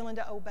 willing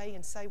to obey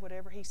and say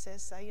whatever he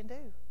says, say, and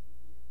do.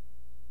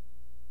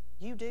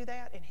 You do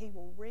that, and he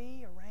will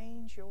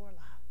rearrange your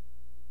life.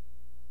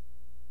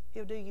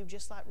 He'll do you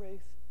just like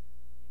Ruth.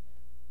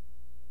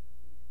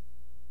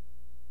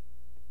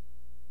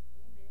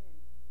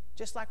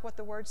 Just like what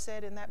the word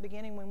said in that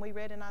beginning when we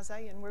read in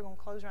Isaiah, and we're going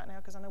to close right now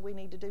because I know we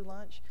need to do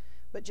lunch,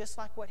 but just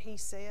like what he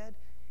said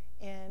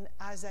in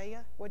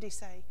Isaiah, what did he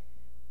say?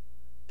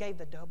 Gave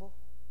the double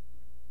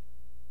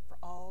for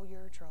all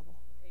your trouble.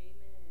 Amen.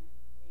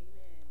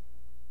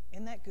 Amen.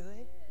 Isn't that good?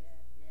 Yes.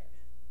 Yes.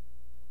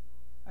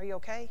 Are you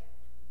okay?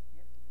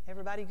 Yep.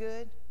 Everybody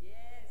good? Yes.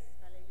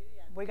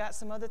 Hallelujah. We got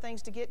some other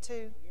things to get to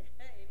Yeah.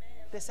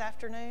 Amen. this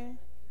afternoon. Amen.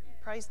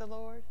 Praise the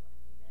Lord. Amen.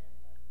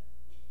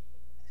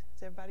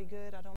 Is everybody good? I don't